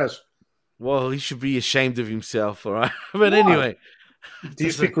of hilarious. Spanish. Well, he should be ashamed of himself, all right? But Why? anyway. Do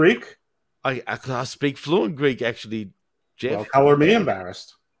you speak Greek? I speak fluent Greek, actually, Jeff. Well, color me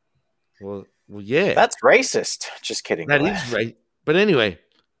embarrassed. Well, yeah. That's racist. Just kidding. That is right. But anyway,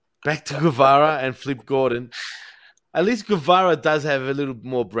 back to Guevara and Flip Gordon. At least Guevara does have a little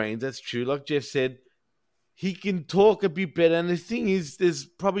more brains. That's true. Like Jeff said, he can talk a bit better. And the thing is, there's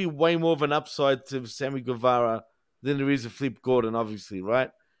probably way more of an upside to Sammy Guevara than there is a Flip Gordon, obviously,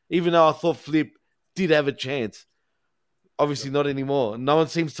 right? Even though I thought Flip did have a chance. Obviously not anymore. No one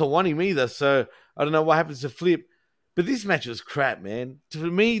seems to want him either. So I don't know what happens to Flip. But this match was crap, man. For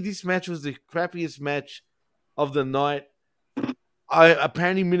me, this match was the crappiest match of the night.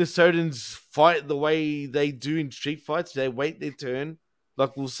 Apparently, Minnesotans fight the way they do in street fights. They wait their turn,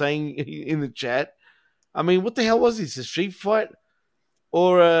 like we were saying in the chat. I mean, what the hell was this? A street fight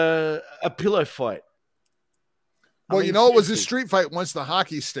or a pillow fight? Well, it was a street fight once the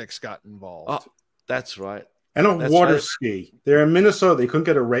hockey sticks got involved. Oh, that's right. And That's water right. ski. They're in Minnesota. They couldn't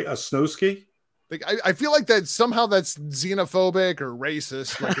get a snow ski. Like I feel like that somehow that's xenophobic or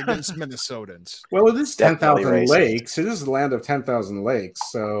racist, like against Minnesotans. Well, it is Definitely 10,000 racist. lakes. It is the land of 10,000 lakes.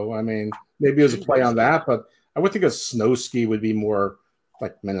 So, I mean, maybe it was a play on that, but I would think a snow ski would be more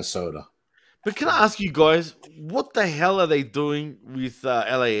like Minnesota. But can I ask you guys, what the hell are they doing with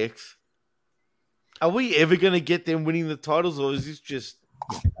LAX? Are we ever going to get them winning the titles, or is this just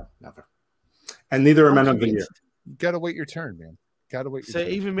Never. And neither are I'm men of the year. convinced. You gotta wait your turn, man. Gotta wait your So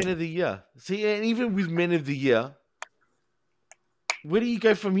turn. even men of the year. See, and even with men of the year, where do you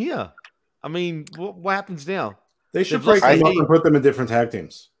go from here? I mean, what happens now? They should They've break lost them up AD. and put them in different tag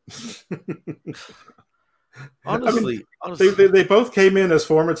teams. Honestly, They both came in as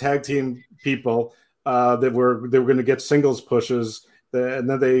former tag team people that were going to get singles pushes, and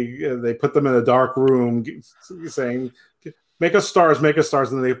then they put them in a dark room saying, make us stars, and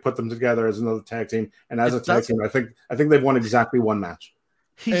then they put them together as another tag team. And as a tag team, I think they've won exactly one match.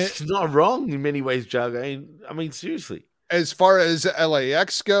 he's not wrong in many ways, Jargo. I mean, seriously. As far as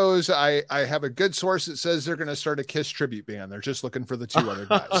LAX goes, I have a good source that says they're going to start a Kiss tribute band. They're just looking for the two other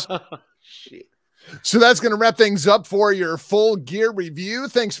guys. Shit. So that's going to wrap things up for your Full Gear review.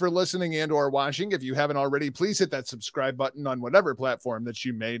 Thanks for listening and or watching. If you haven't already, please hit that subscribe button on whatever platform that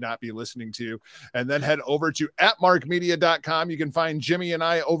you may not be listening to. And then head over to @markmedia.com. You can find Jimmy and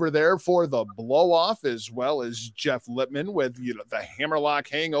I over there for the blow off, as well as Jeff Lippman with the Hammerlock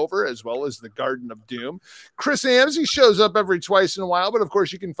Hangover, as well as the Garden of Doom. Chris Ames, he shows up every twice in a while, but of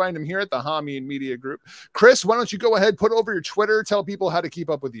course you can find him here at the Hameen Media Group. Chris, why don't you go ahead, put over your Twitter, tell people how to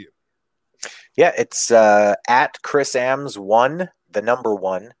keep up with you. Yeah, it's at Chris Ams 1, the number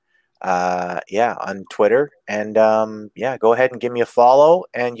 1. On Twitter. And go ahead and give me a follow,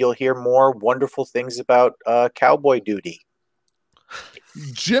 and you'll hear more wonderful things about cowboy duty.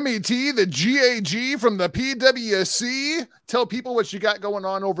 Jimmy T, the GAG from the PWC. Tell people what you got going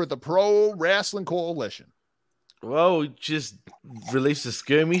on over at the Pro Wrestling Coalition. Well, we just released a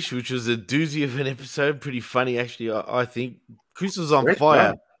skirmish, which was a doozy of an episode. Pretty funny, actually, I think. Chris was on Great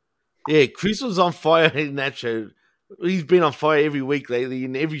fire. job. Yeah, Chris was on fire in that show. He's been on fire every week lately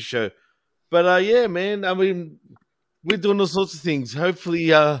in every show. But man, I mean, we're doing all sorts of things.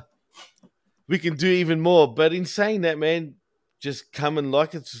 Hopefully, we can do even more. But in saying that, man, just come and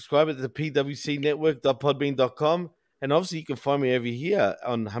like and subscribe at the pwcnetwork.podbean.com. And obviously, you can find me over here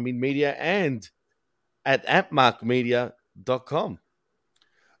on Hameen Media and at appmarkmedia.com.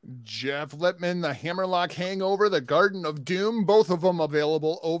 Jeff Lippman, the Hammerlock Hangover, the Garden of Doom, both of them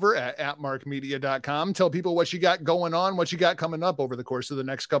available over at @markmedia.com. Tell people what you got going on, what you got coming up over the course of the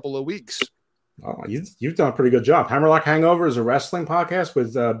next couple of weeks. Oh, you've done a pretty good job. Hammerlock Hangover is a wrestling podcast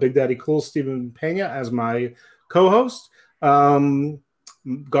with Big Daddy Cool Steven Pena as my co-host. Garden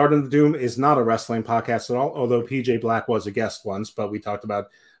of Doom is not a wrestling podcast at all, although PJ Black was a guest once, but we talked about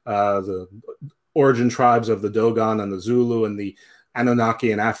the origin tribes of the Dogon and the Zulu and the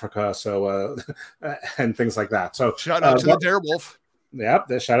Anunnaki in Africa, so and things like that. So Shout out to the Darewolf. Yeah,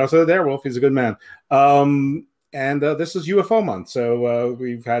 shout out to the Darewolf. He's a good man. And this is UFO month, so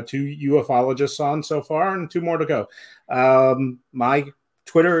we've had 2 ufologists on so far, and 2 more to go. My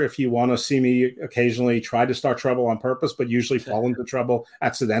Twitter, if you want to see me occasionally try to start trouble on purpose, but usually fall into trouble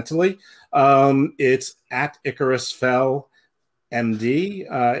accidentally, it's at Icarus Fell MD.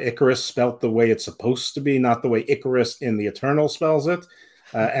 Icarus spelt the way it's supposed to be, not the way Icarus in the Eternal spells it.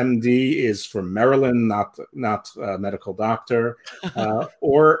 MD is for Maryland, not medical doctor,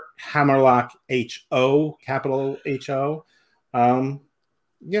 or Hammerlock HO, capital HO. And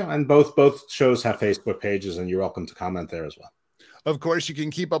both shows have Facebook pages, and you're welcome to comment there as well. Of course, you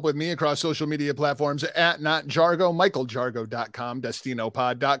can keep up with me across social media platforms at NotJargo, MichaelJargo.com,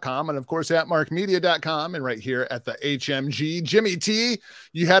 DestinoPod.com, and of course at MarkMedia.com, and right here at the HMG. Jimmy T,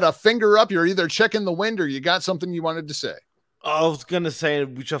 you had a finger up. You're either checking the wind or you got something you wanted to say. I was going to say,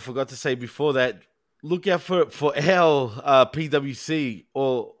 which I forgot to say before that, look out for our PWC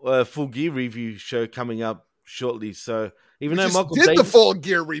or Full Gear review show coming up shortly. So even We though just Michael did the Davis, Full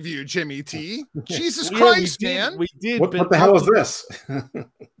Gear review, Jimmy T. Jesus Yeah, Christ, we did, man. we did. What but the hell is Michael- this?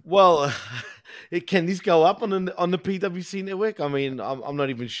 Well, can this go up on the PWC network? I mean, I'm not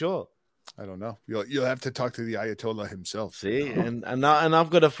even sure. I don't know. You'll have to talk to the Ayatollah himself. See, and I've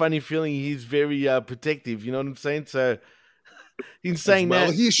got a funny feeling he's very protective. You know what I'm saying? So in saying Well,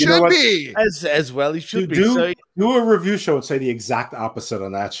 that, he should know what? be. as well, he should be. do So a review show and say the exact opposite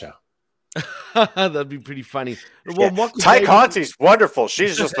on that show. that'd be pretty funny. Well, Yeah. Michael Ty Davis- Conti's wonderful.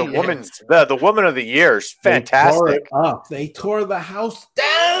 She's just the Yeah. the woman of the year. Fantastic. They tore the house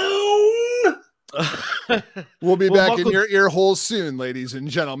down. We'll be Well, back in Michael- your ear holes soon, ladies and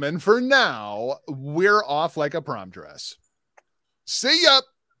gentlemen. For now, we're off like a prom dress. See ya.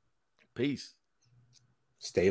 Peace. Stay